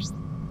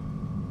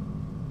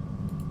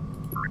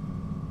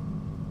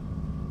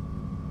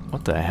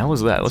 What the hell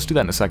is that? Let's do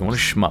that in a second. What is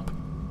shmup?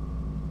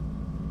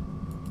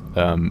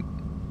 I'm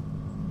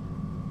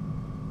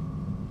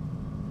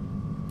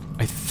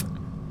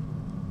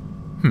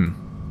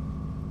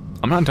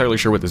not entirely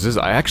sure what this is.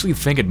 I actually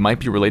think it might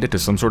be related to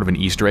some sort of an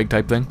Easter egg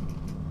type thing.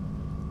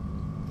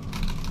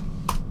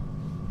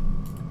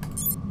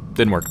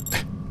 Didn't work.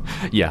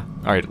 Yeah.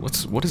 Alright,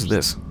 what is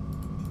this?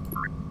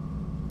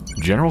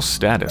 General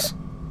status.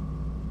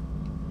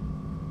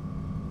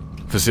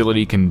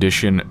 Facility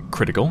condition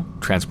critical.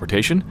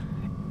 Transportation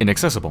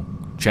inaccessible.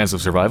 Chance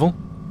of survival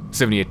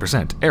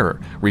 78%. Error.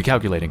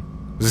 Recalculating.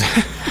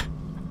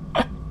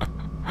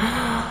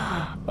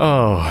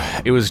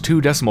 Oh, it was 2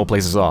 decimal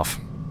places off.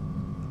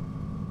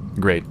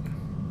 Great.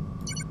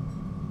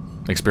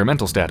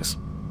 Experimental status.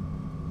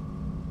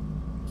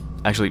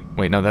 Actually,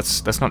 wait, no,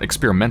 that's not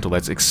experimental,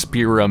 that's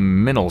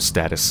experimental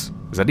status.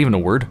 Is that even a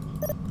word?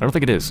 I don't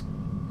think it is.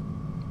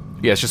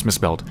 Yeah, it's just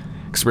misspelled.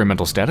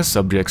 Experimental status,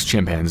 subjects,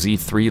 chimpanzee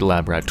 3,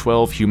 lab rat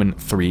 12, human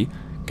 3,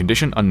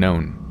 condition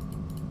unknown.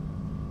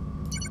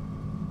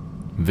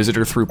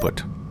 Visitor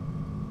throughput.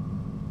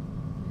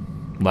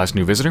 Last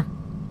new visitor?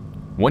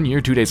 1 year,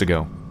 2 days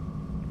ago.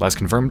 Last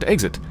confirmed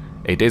exit,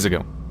 8 days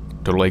ago.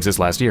 Total exits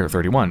last year,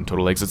 31.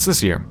 Total exits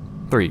this year,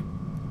 3.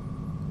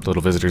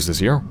 Total visitors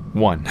this year,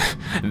 1.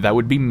 That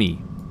would be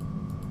me.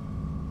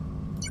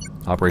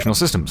 Operational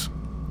systems.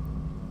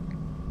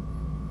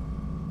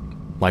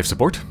 Life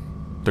support,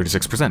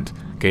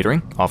 36%.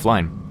 Catering,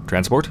 offline.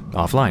 Transport,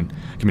 offline.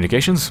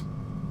 Communications,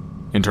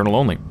 internal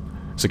only.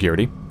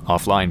 Security,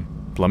 offline.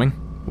 Plumbing,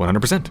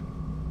 100%.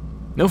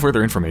 No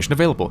further information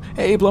available.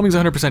 Hey, plumbing's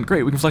 100%.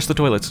 Great, we can flush the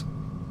toilets.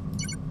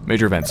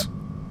 Major events.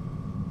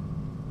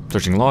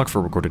 Searching log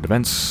for recorded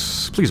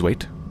events. Please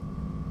wait.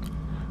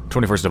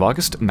 21st of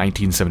August,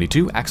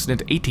 1972,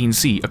 accident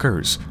 18C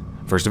occurs.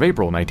 1st of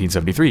April,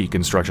 1973,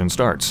 construction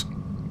starts.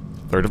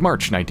 3rd of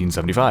March,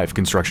 1975,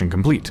 construction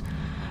complete.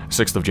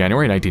 6th of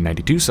January,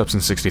 1992,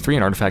 substance 63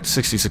 and artifact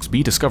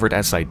 66B discovered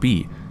at Site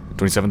B.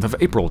 27th of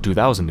April,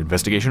 2000,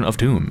 investigation of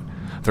tomb.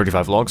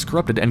 35 logs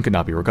corrupted and could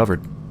not be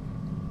recovered.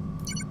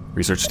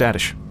 Research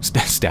status.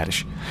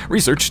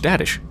 Research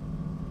status.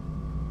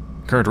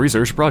 Current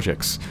research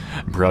projects.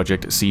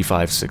 Project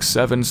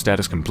C567,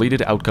 status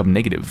completed, outcome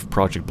negative.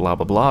 Project blah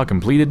blah blah,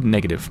 completed,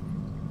 negative.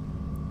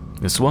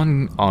 This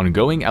one,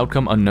 ongoing,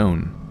 outcome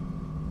unknown.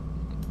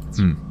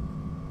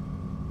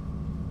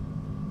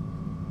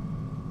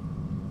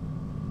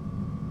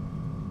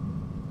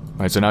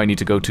 Alright, so now I need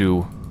to go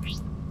to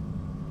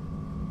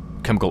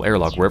chemical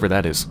airlock, wherever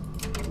that is.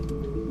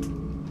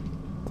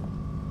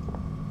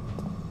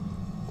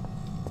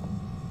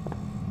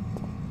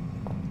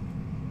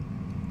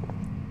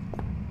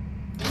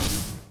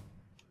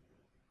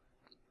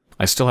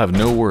 I still have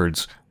no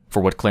words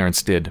for what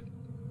Clarence did,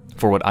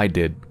 for what I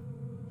did.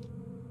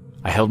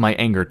 I held my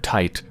anger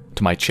tight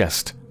to my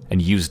chest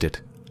and used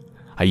it.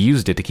 I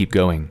used it to keep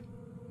going.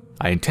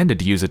 I intended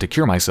to use it to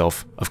cure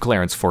myself of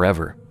Clarence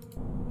forever.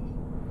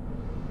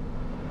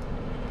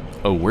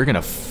 Oh, we're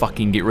gonna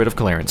fucking get rid of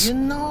Clarence. You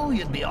know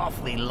you'd be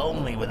awfully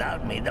lonely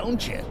without me,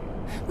 don't you?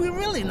 We're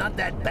really not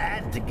that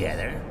bad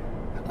together.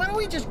 Why don't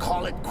we just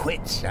call it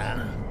quits,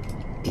 huh?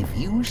 If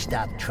you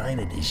stop trying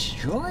to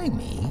destroy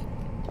me,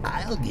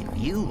 I'll give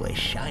you a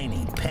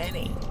shiny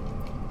penny.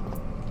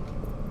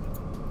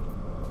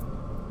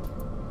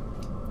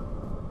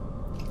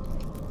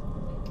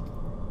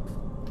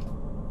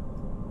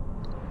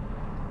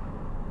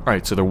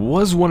 Alright, so there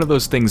was one of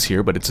those things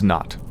here, but it's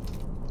not.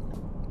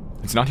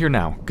 It's not here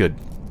now. Good.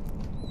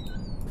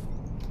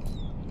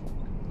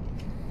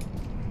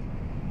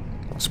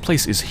 This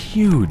place is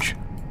huge.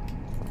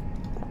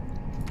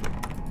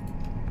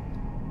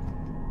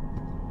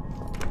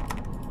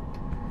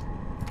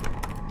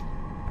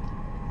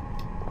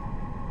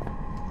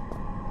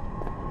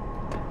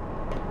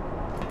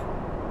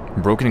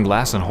 Broken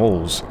glass and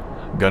holes.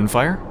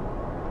 Gunfire?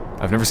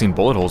 I've never seen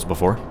bullet holes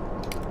before.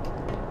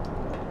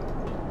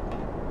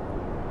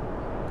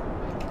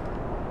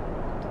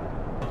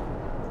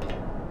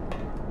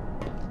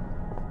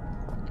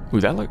 Ooh,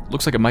 that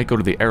looks like it might go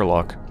to the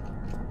airlock.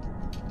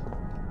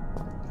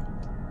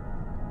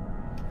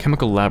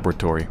 Chemical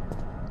laboratory.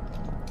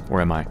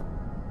 Where am I?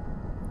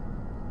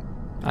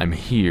 I'm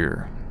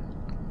here.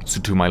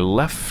 So to my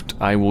left,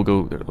 I will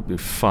go... There'll be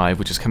 5,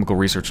 which is chemical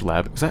research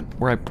lab. Is that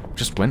where I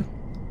just went?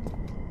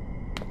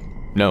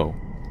 No.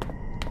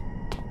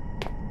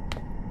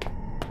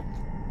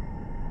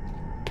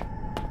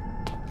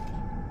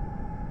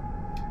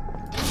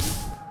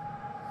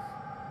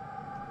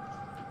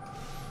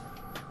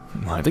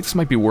 I think this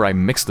might be where I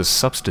mix the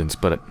substance,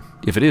 but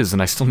if it is,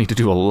 then I still need to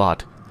do a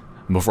lot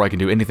before I can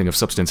do anything of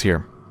substance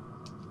here.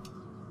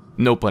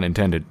 No pun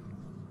intended.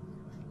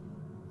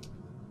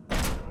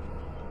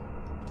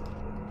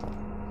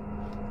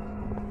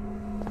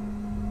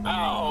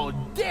 Oh,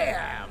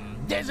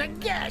 damn! There's a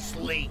gas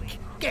leak!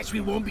 Guess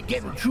we won't be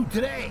getting through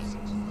today.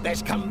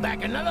 Let's come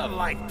back another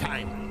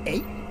lifetime,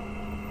 eh?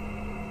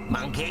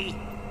 Monkey?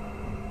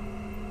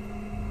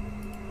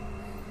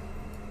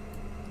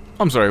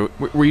 I'm sorry,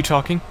 were you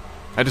talking?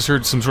 I just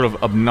heard some sort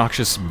of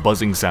obnoxious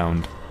buzzing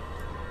sound.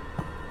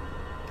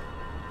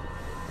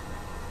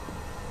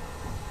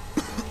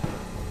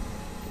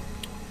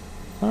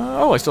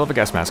 Oh, I still have a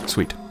gas mask.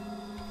 Sweet.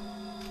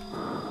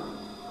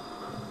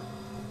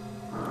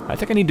 I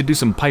think I need to do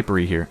some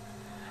pipery here.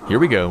 Here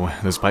we go.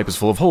 This pipe is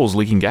full of holes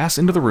leaking gas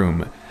into the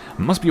room.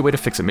 Must be a way to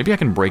fix it. Maybe I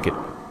can break it.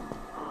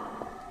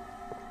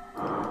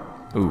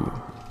 Ooh.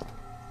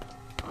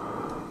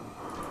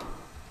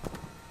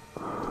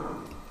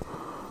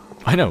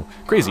 I know.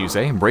 Crazy, you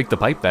say? Break the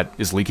pipe that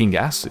is leaking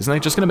gas? Isn't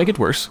that just gonna make it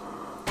worse?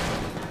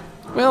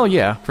 Well,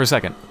 yeah, for a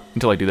second.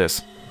 Until I do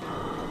this.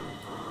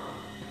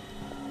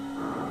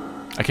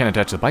 I can't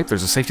attach the pipe.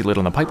 There's a safety lid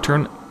on the pipe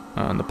turn.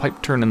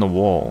 In the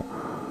wall.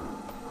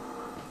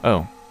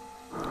 Oh.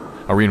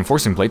 A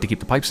reinforcing plate to keep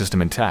the pipe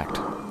system intact.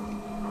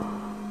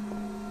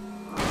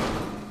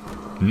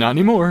 Not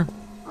anymore.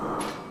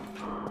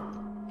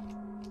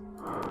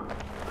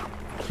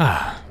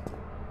 Ah.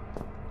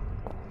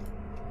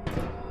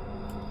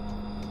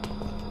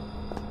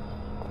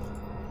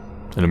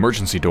 An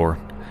emergency door.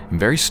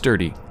 Very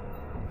sturdy.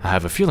 I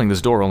have a feeling this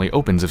door only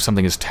opens if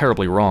something is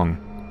terribly wrong.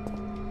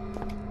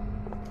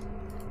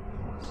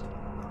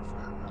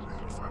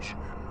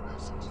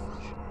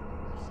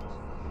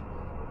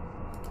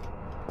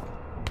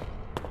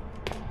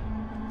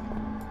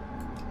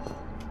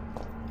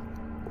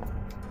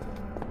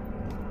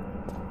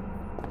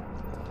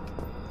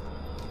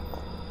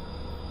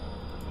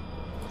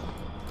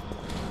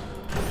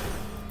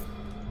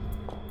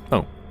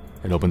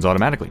 It opens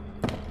automatically.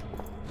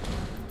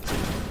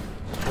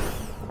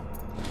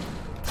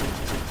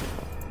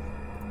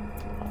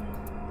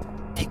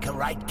 Take a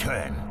right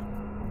turn.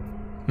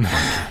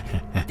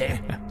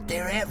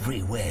 They're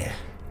everywhere.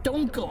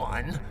 Don't go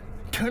on.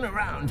 Turn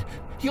around.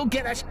 You'll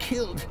get us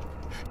killed.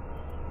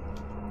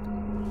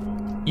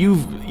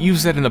 You've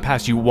said in the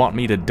past you want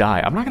me to die.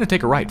 I'm not gonna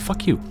take a right.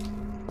 Fuck you.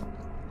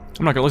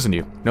 I'm not gonna listen to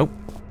you. Nope.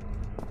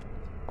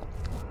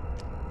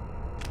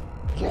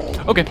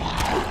 Okay.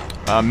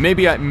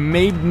 Maybe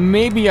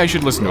I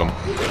should listen to him.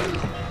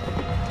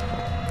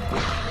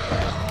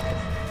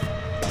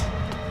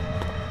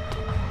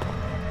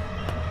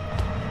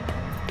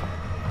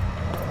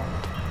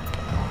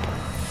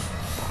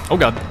 Oh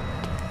god.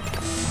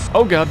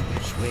 Oh god.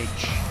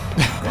 Switch.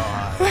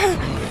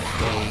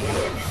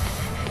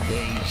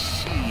 They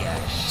see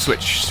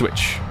us.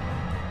 Switch.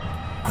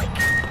 Quick,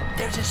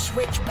 there's a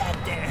switch back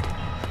there.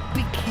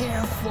 Be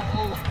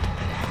careful.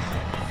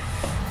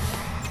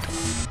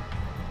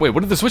 Wait,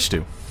 what did the switch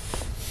do?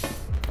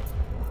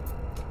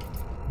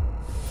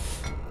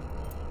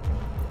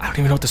 I don't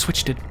even know what the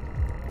switch did.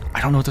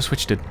 I don't know what the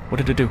switch did. What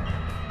did it do?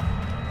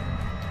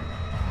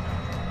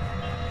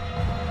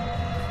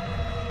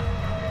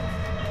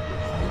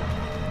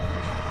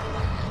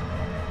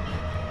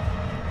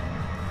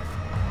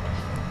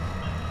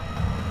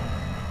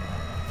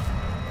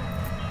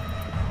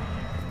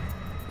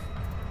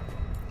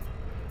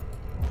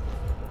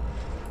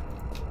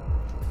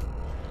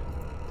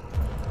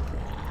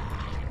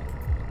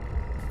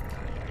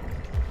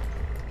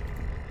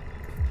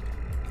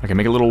 I can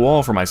make a little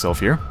wall for myself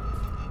here.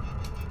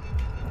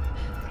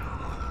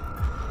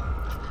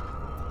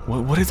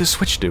 What did the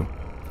switch do?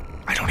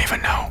 I don't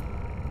even know.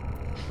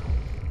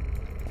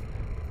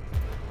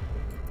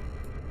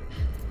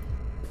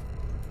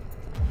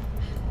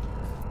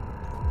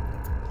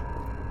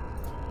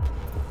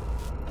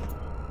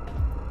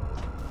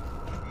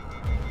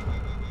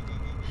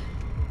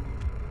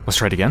 Let's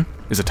try it again.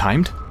 Is it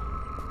timed?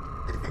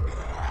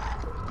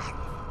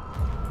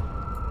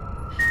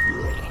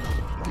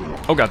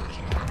 Oh god.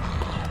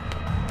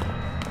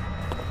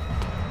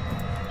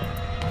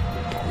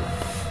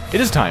 It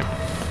is time.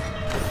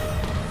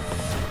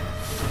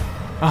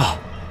 Ah.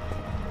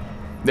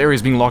 The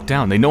area's being locked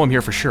down. They know I'm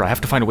here for sure. I have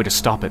to find a way to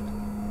stop it.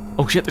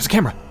 Oh shit, there's a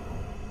camera.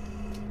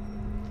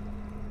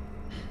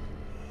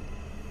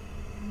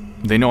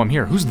 They know I'm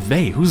here. Who's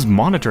they? Who's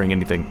monitoring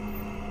anything?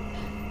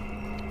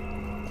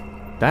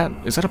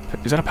 Is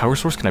that a power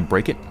source? Can I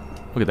break it?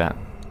 Look at that.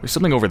 There's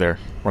something over there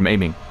where I'm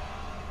aiming.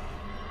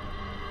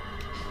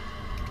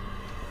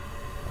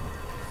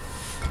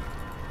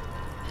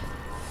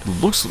 It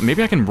looks,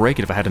 maybe I can break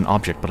it if I had an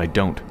object, but I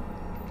don't.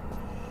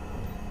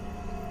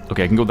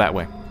 Okay, I can go that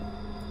way.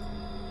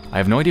 I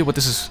have no idea what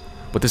this is,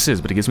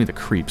 but it gives me the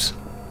creeps.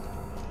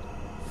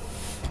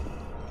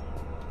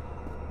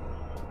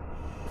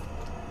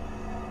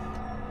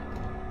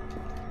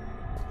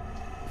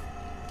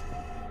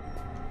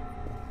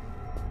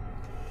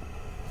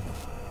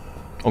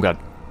 Oh god.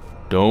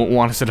 Don't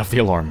want to set off the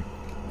alarm.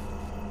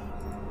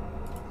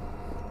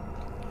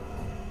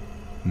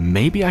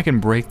 Maybe I can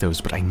break those,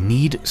 but I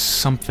need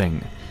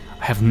something.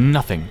 I have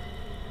nothing.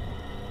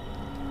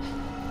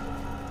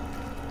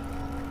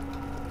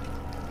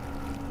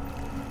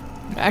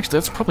 Actually,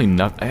 that's probably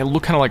not... I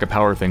look kind of like a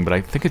power thing, but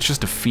I think it's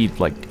just to feed,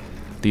 like,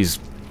 these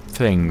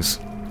things.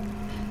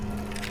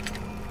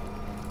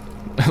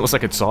 Looks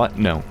like it saw it?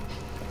 No.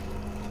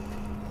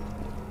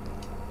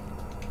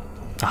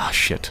 Ah,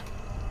 shit.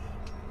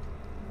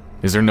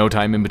 Is there no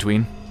time in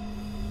between?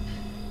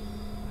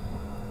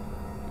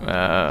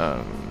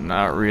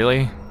 Not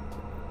really.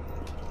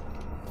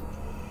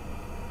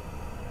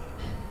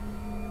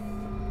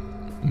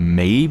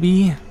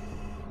 Maybe?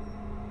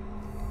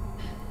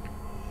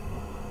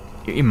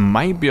 You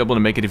might be able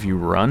to make it if you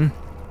run.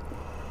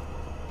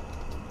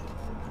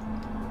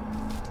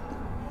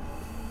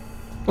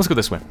 Let's go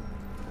this way.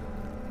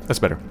 That's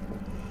better.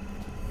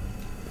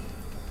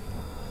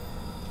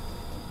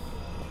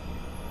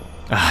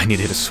 I need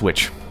to hit a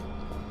switch.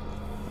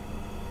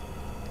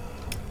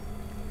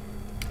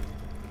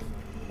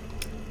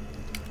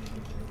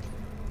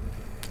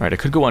 Alright, I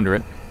could go under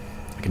it.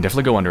 I can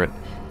definitely go under it.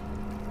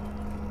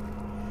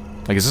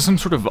 Like, is this some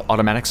sort of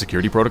automatic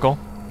security protocol?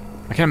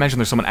 I can't imagine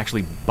there's someone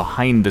actually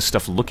behind this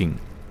stuff looking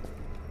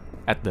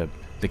at the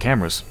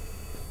cameras.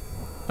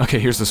 Okay,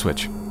 here's the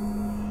switch.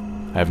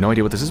 I have no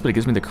idea what this is, but it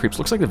gives me the creeps.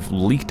 Looks like they've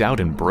leaked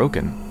out and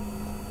broken.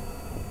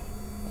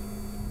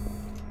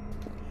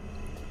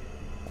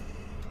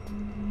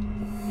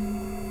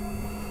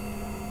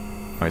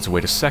 Alright, so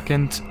wait a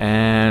second,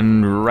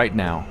 and right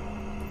now.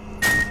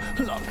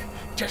 Look,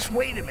 just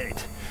wait a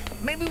minute.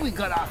 Maybe we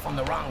got off on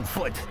the wrong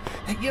foot.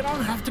 You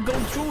don't have to go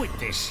through with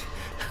this.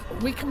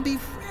 We can be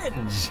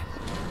friends.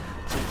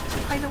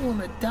 I don't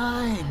want to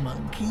die,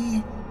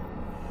 monkey.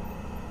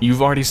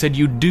 You've already said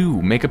you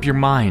do. Make up your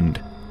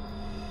mind.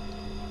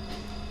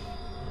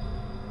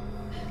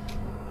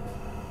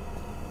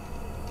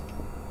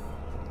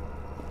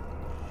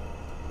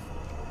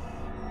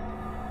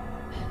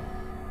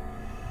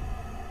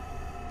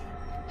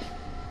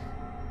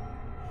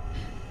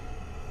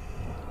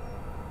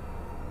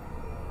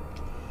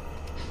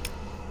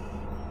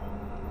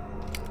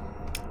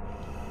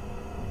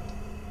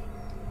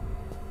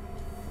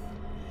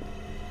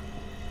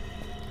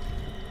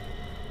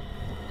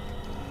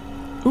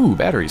 Ooh,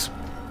 batteries.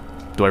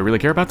 Do I really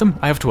care about them?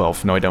 I have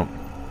 12. No, I don't.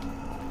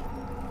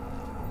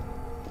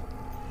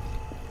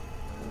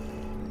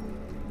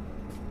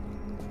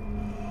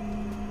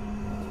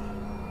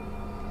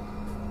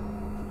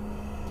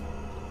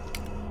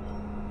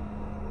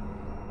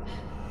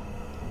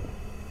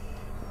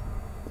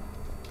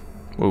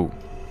 Whoa.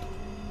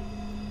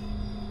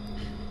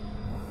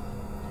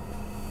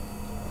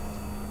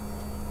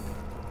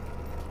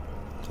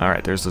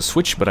 Alright, there's the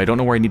switch, but I don't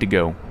know where I need to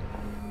go.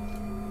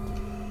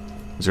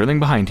 Is there anything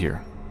behind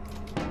here?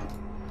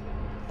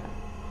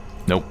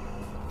 Nope.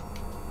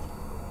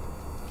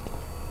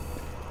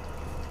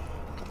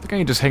 I think I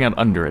can just hang out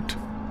under it.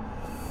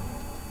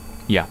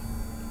 Yeah.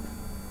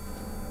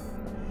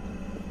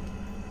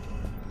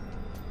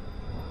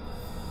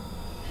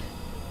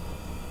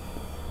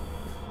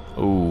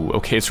 Oh,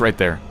 okay, it's right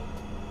there.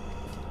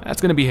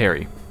 That's gonna be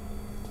hairy.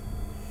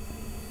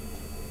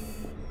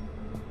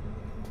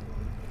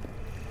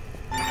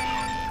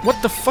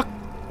 What the fuck?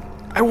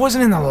 I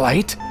wasn't in the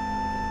light?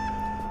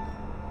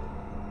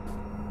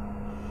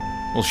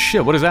 Well,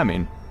 shit, what does that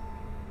mean?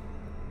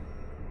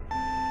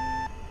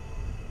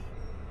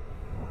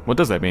 What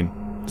does that mean?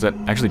 Does that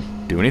actually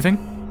do anything?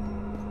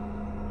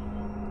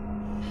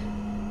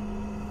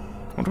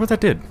 I wonder what that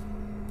did.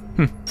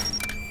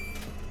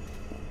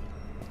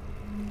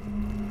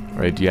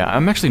 Right, yeah,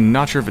 I'm actually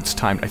not sure if it's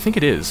timed. I think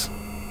it is.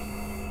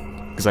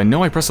 Because I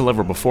know I pressed the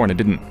lever before and it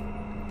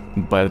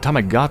didn't... By the time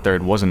I got there,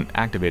 it wasn't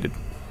activated.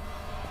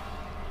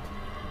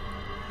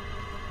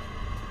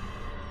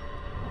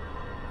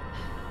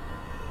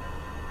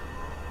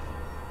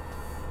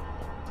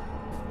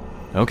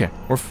 Okay,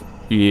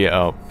 yeah,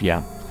 oh,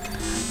 yeah.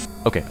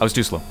 Okay, I was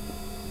too slow.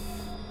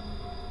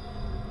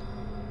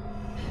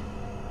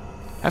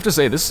 I have to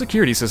say, this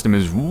security system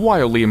is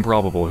wildly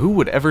improbable. Who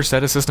would ever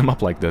set a system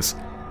up like this?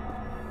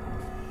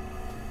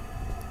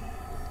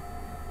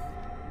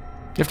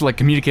 You have to, like,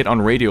 communicate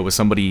on radio with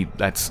somebody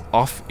that's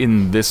off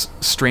in this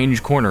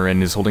strange corner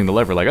and is holding the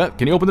lever, like,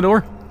 can you open the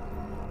door?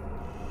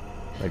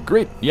 Like,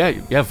 great, yeah,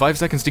 you have 5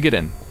 seconds to get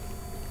in.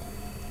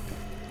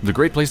 It's a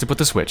great place to put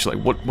the switch.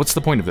 Like, what's the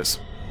point of this?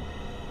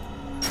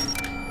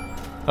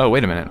 Oh,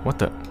 wait a minute, what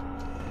the...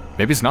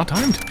 Maybe it's not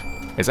timed?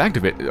 It's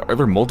activated. Are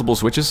there multiple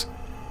switches?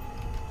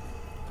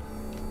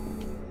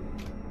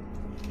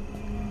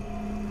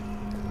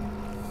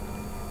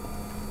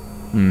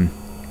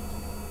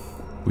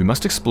 We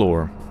must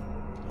explore.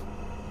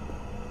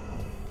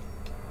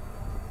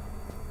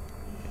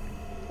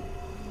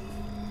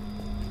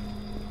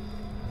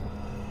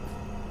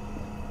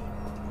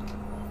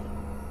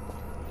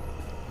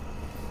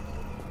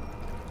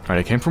 Alright,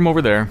 I came from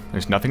over there.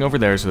 There's nothing over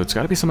there, so there's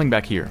gotta be something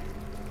back here.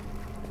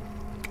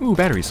 Ooh,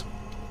 batteries.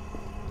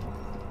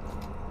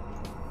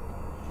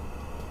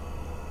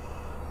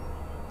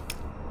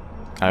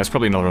 There's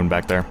probably another one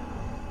back there.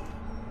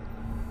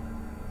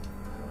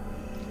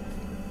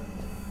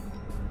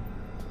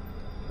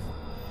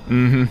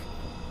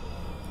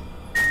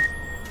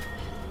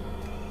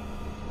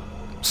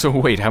 So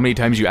wait, how many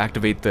times you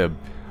activate the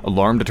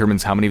alarm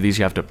determines how many of these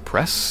you have to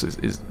press?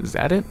 Is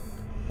that it?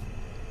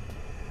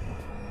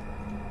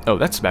 Oh,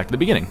 that's back to the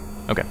beginning.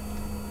 Okay.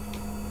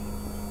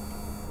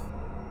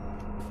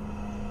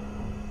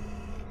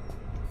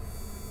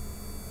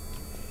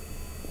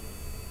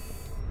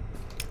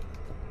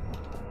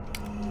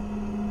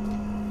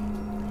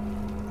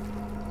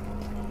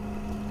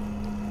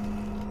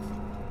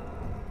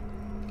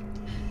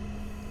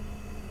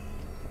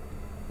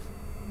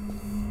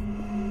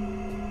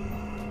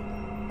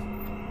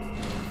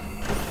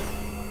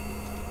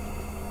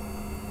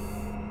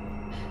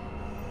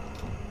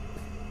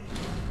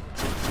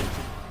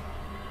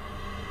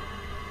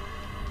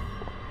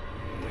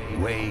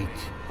 Wait.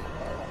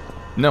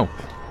 No.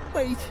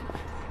 Wait.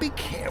 Be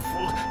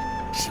careful.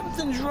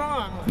 Something's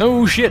wrong.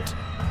 No shit.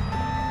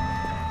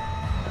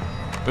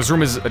 This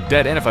room is a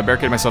dead end. If I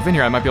barricade myself in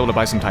here, I might be able to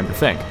buy some time to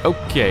think.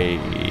 Okay.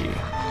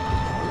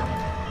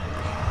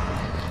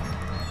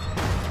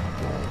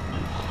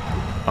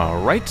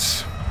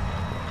 Alright.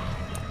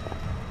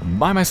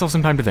 Buy myself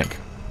some time to think.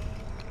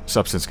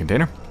 Substance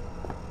container.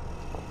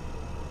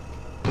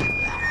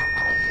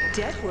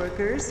 Debt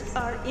workers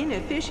are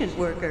inefficient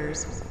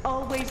workers.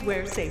 Always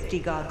wear safety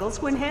goggles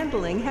when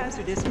handling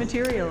hazardous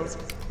materials.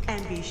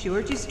 And be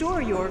sure to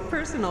store your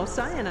personal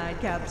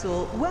cyanide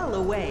capsule well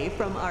away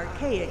from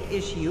archaic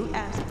issue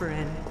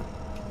aspirin.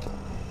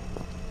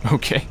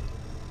 Okay.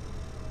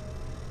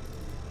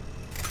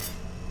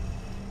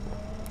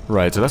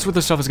 Right, so that's what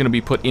this stuff is going to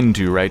be put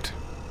into, right?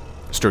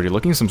 Sturdy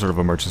looking, some sort of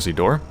emergency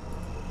door.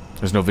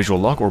 There's no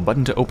visual lock or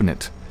button to open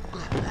it.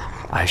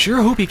 I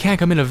sure hope he can't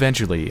come in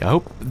eventually. I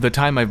hope the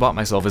time I bought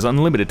myself is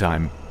unlimited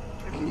time.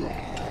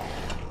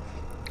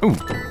 Ooh.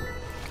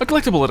 A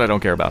collectible that I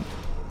don't care about.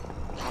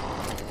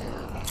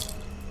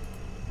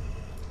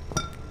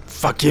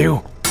 Fuck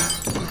you.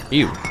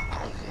 Ew.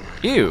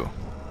 Ew.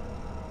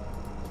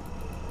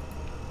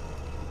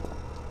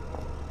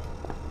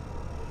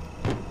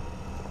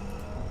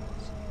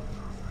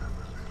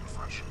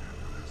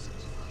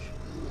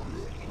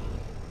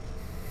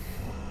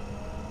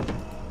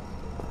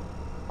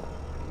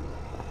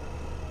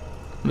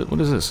 What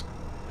is this?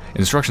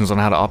 Instructions on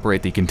how to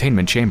operate the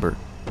containment chamber.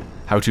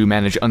 How to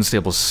manage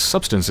unstable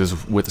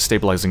substances with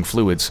stabilizing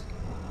fluids.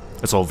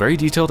 It's all very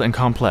detailed and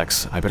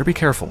complex. I better be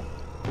careful.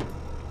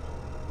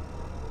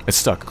 It's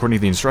stuck. According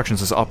to the instructions,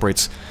 this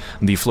operates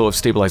the flow of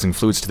stabilizing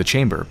fluids to the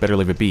chamber. Better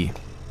leave it be.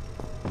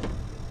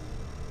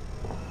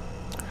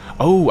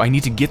 Oh, I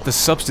need to get the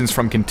substance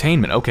from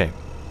containment. Okay.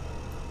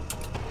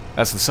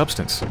 That's the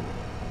substance.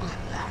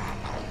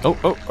 Oh,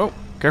 oh, oh.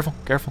 Careful,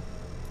 careful.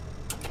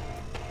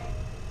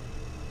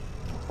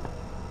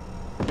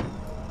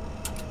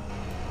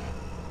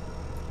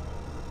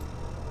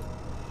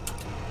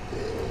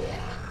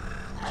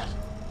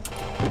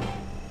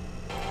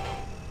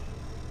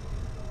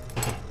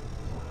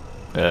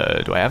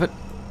 Do I have it?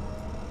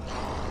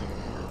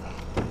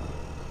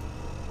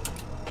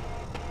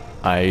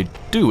 I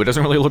do. It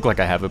doesn't really look like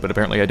I have it, but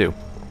apparently I do.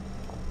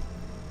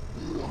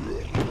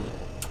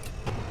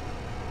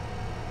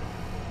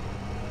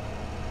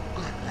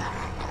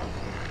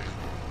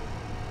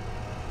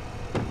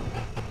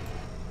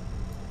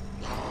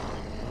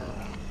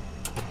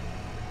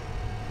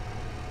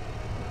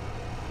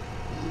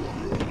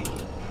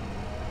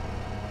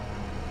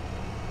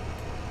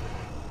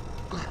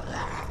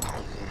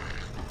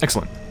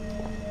 Excellent.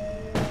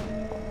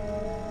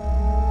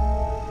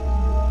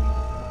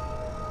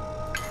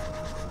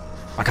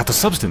 I got the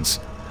substance.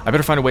 I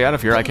better find a way out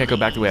of here. I can't go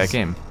back the way I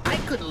came.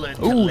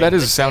 Ooh, that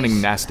is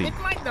sounding nasty. It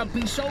might not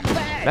be so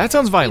bad. That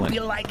sounds violent. We'd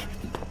be like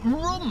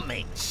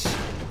roommates.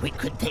 We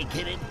could take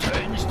it in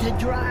turns to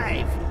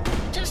drive.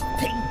 Just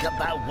think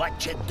about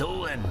what you're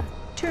doing.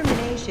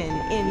 Termination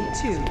in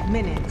 2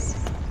 minutes.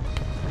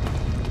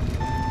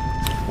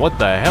 What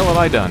the hell have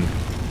I done?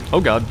 Oh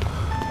god.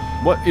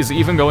 What is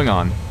even going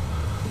on?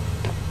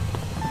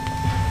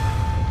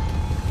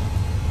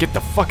 Get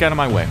the fuck out of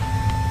my way.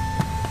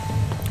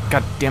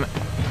 God damn it.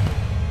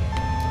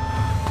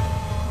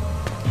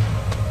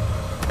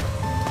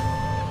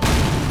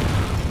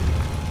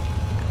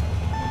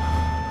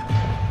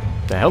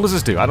 The hell does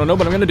this do? I don't know,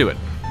 but I'm gonna do it.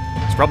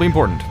 It's probably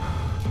important.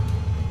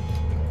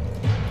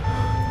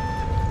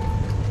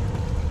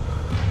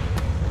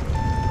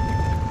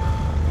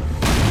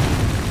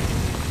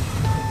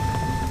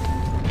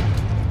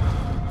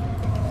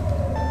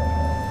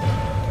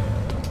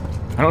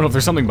 I don't know if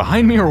there's something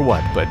behind me or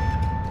what, but...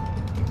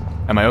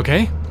 Am I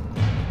okay?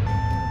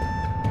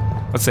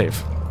 Let's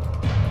save.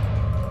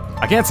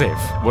 I can't save.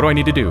 What do I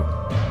need to do?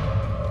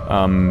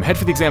 Head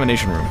for the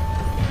examination room.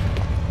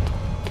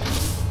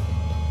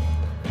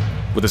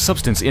 With the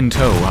substance in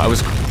tow, I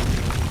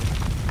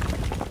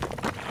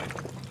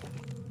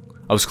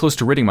was close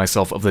to ridding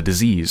myself of the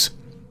disease.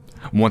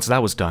 Once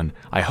that was done,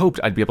 I hoped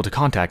I'd be able to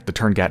contact the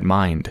Turngat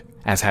mind,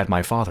 as had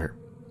my father.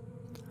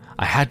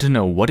 I had to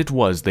know what it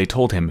was they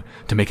told him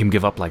to make him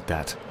give up like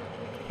that.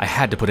 I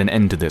had to put an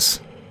end to this.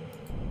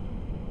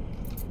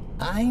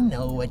 I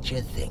know what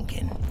you're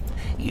thinking.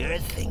 You're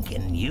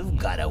thinking you've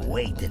got a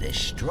way to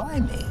destroy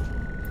me.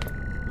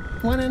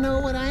 Wanna know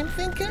what I'm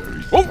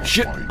thinking? Oh,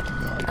 shit!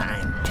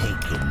 I'm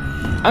taking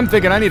you. I'm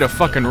thinking I need to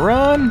fucking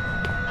run!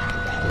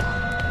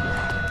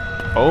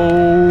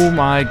 Oh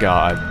my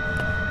god.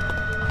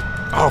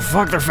 Oh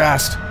fuck, they're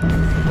fast!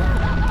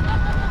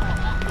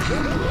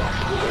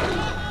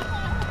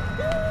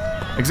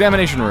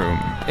 Examination room.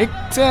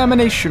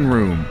 Examination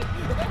room.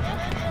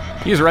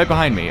 He is right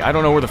behind me. I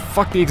don't know where the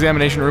fuck the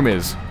examination room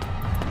is.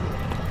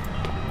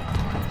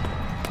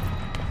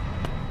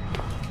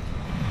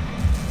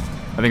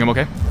 I think I'm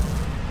okay.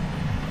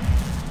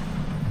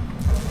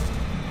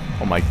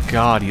 Oh my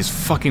god, he's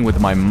fucking with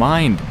my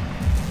mind.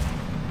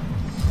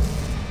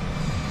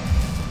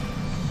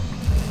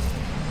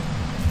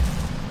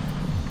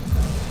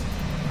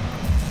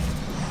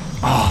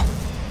 Oh.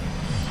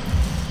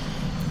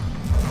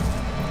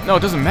 No, it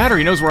doesn't matter.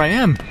 He knows where I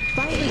am.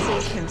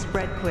 Viruses can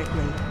spread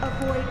quickly.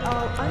 Avoid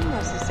all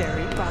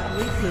unnecessary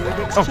bodily fluid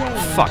exchange.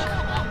 Oh, fuck.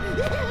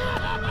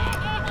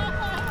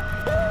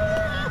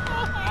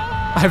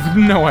 I have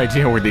no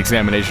idea where the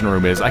examination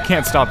room is. I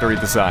can't stop to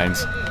read the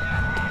signs.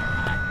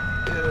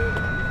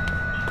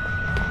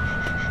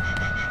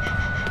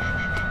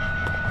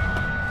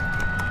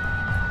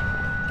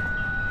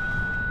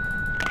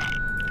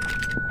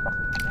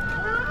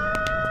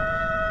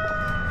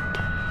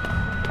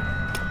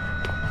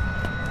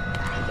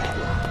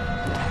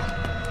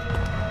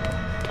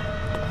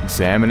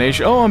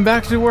 Examination. Oh, I'm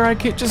back to where I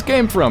just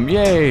came from.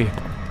 Yay.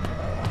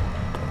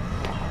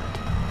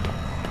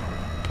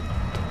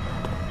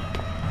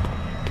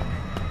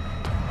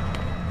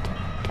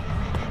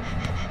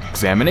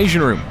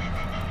 Examination room.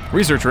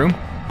 Research room.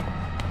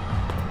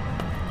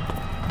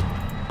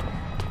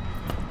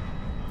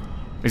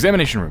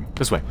 Examination room.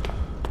 This way.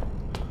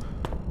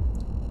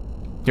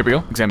 Here we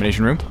go.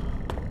 Examination room.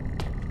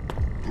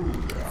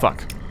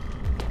 Fuck.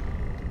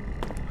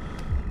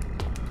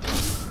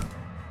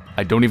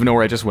 I don't even know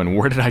where I just went.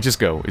 Where did I just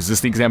go? Is this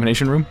the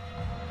examination room?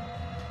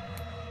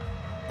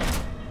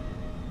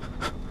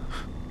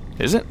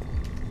 Is it?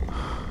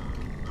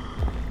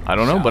 I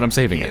don't know, but I'm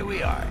saving it. Here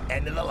we are,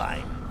 end of the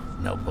line.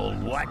 No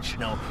gold watch,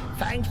 no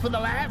thanks for the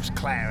laughs,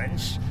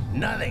 Clarence.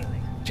 Nothing.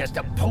 Just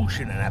a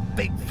potion and a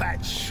big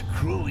fat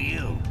screw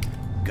you.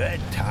 Good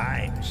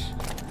times.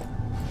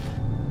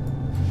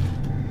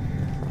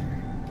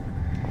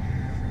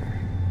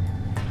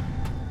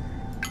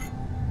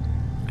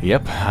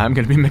 Yep, I'm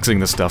gonna be mixing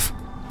this stuff.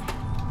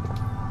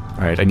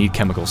 Alright, I need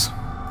chemicals.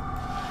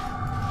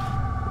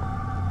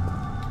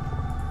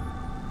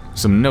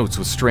 Some notes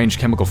with strange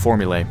chemical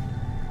formulae.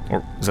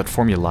 Or is that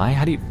formulae?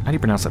 How do you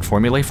pronounce that?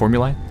 Formulae?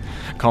 Formulae?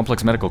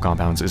 Complex medical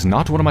compounds is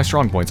not one of my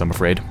strong points, I'm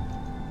afraid.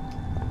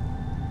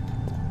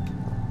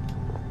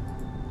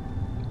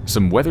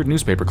 Some weathered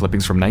newspaper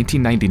clippings from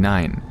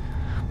 1999.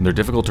 They're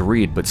difficult to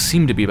read, but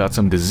seem to be about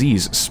some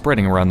disease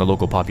spreading around the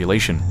local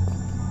population.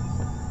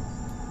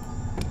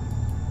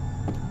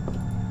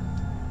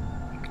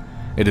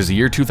 It is a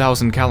year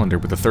 2000 calendar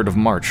with the 3rd of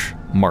March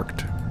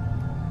marked.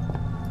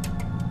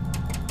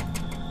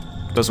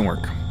 Doesn't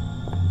work.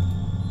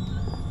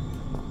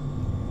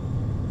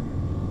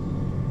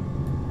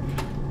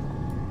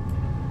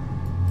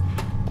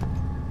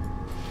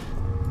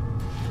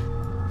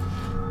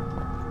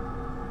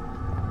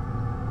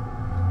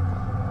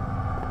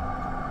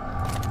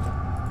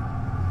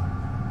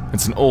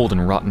 It's an old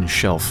and rotten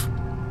shelf.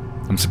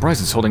 I'm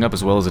surprised it's holding up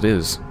as well as it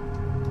is.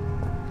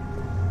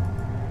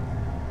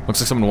 Looks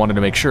like someone wanted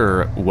to make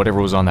sure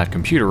whatever was on that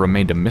computer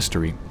remained a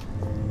mystery.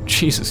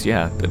 Jesus,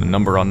 yeah, did a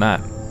number on that.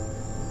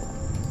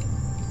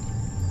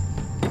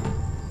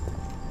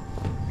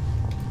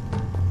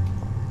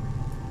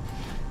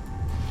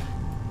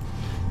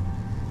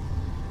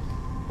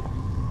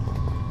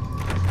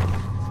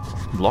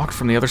 Locked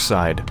from the other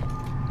side.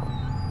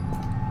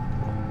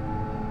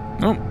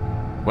 Oh,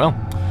 well,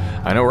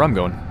 I know where I'm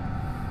going.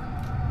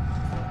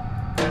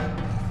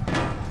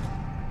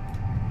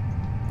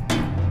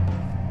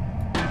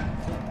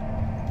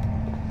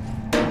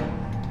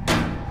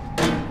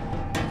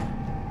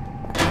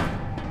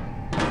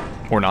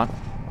 Or not.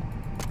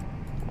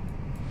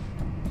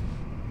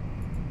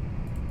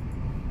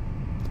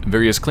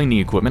 Various cleaning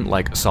equipment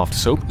like soft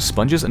soap,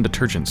 sponges, and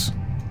detergents.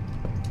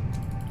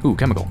 Ooh,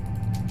 chemical.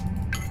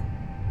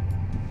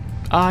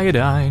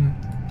 Iodine.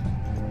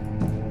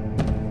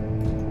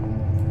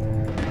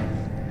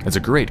 It's a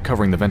grate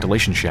covering the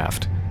ventilation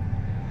shaft.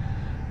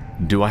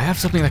 Do I have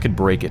something that could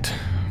break it?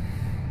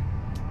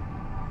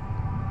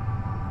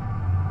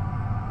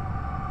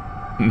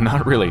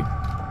 Not really.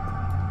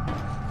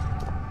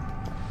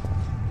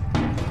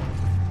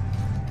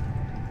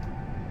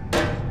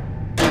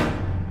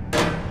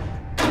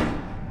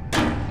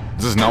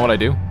 This is not what I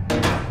do.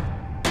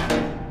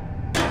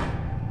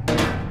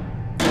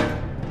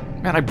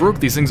 Man, I broke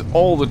these things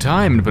all the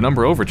time in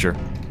Penumbra Overture.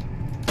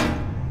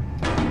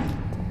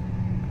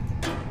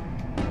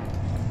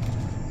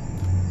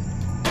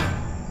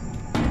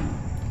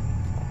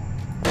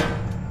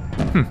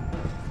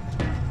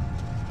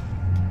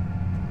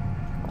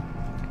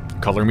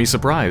 Color me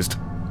surprised.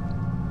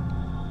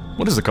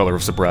 What is the color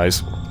of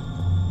surprise?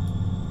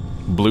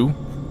 Blue?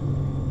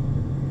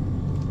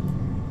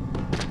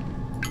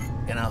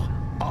 You know,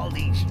 all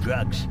these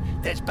drugs,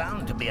 there's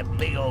bound to be a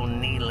big old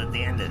needle at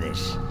the end of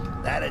this.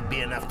 That'd be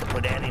enough to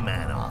put any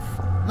man off.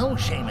 No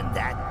shame in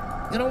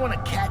that. You don't want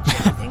to catch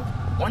anything.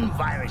 One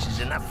virus is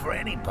enough for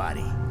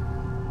anybody.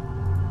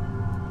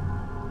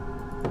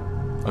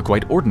 A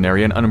quite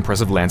ordinary and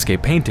unimpressive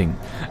landscape painting.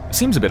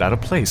 Seems a bit out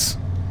of place.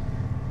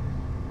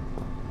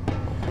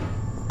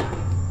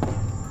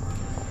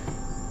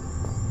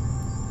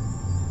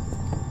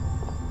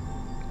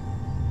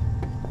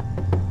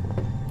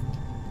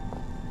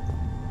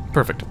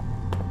 Perfect.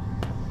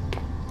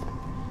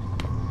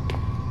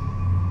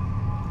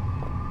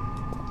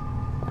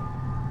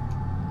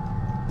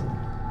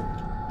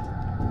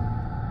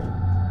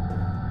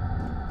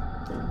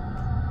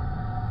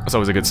 That's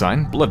always a good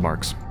sign. Blood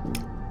marks.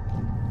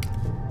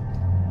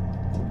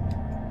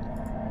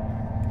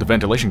 The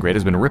ventilation grate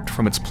has been ripped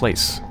from its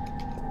place.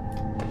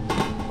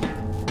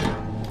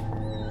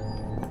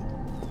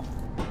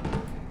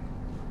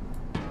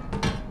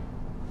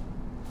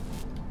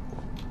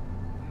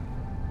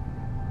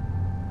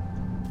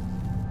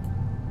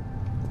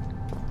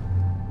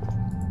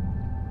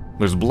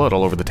 There's blood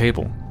all over the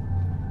table.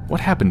 What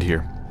happened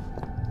here?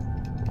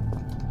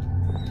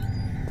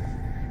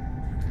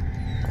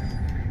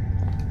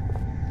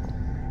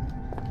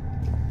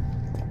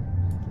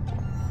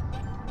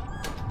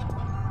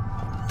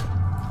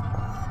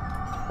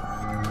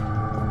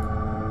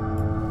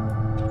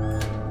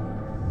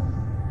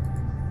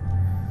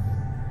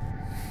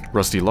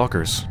 Rusty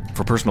lockers.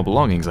 For personal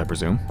belongings, I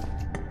presume.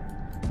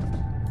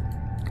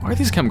 Why are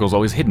these chemicals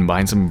always hidden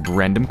behind some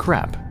random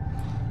crap?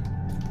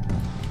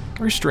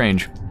 Very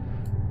strange.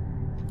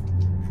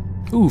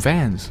 Ooh,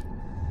 vans.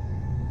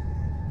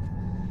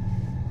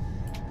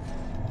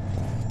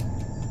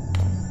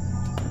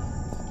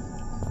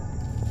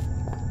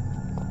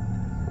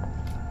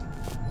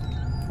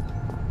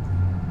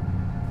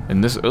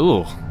 And this,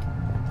 ugh.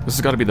 This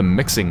has got to be the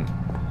mixing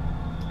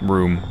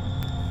room.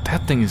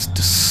 That thing is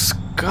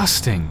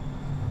disgusting.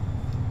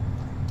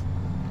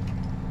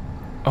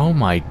 Oh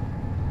my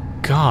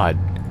god.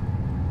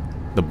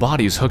 The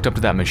body is hooked up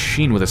to that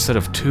machine with a set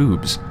of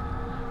tubes.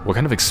 What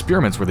kind of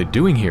experiments were they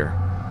doing here?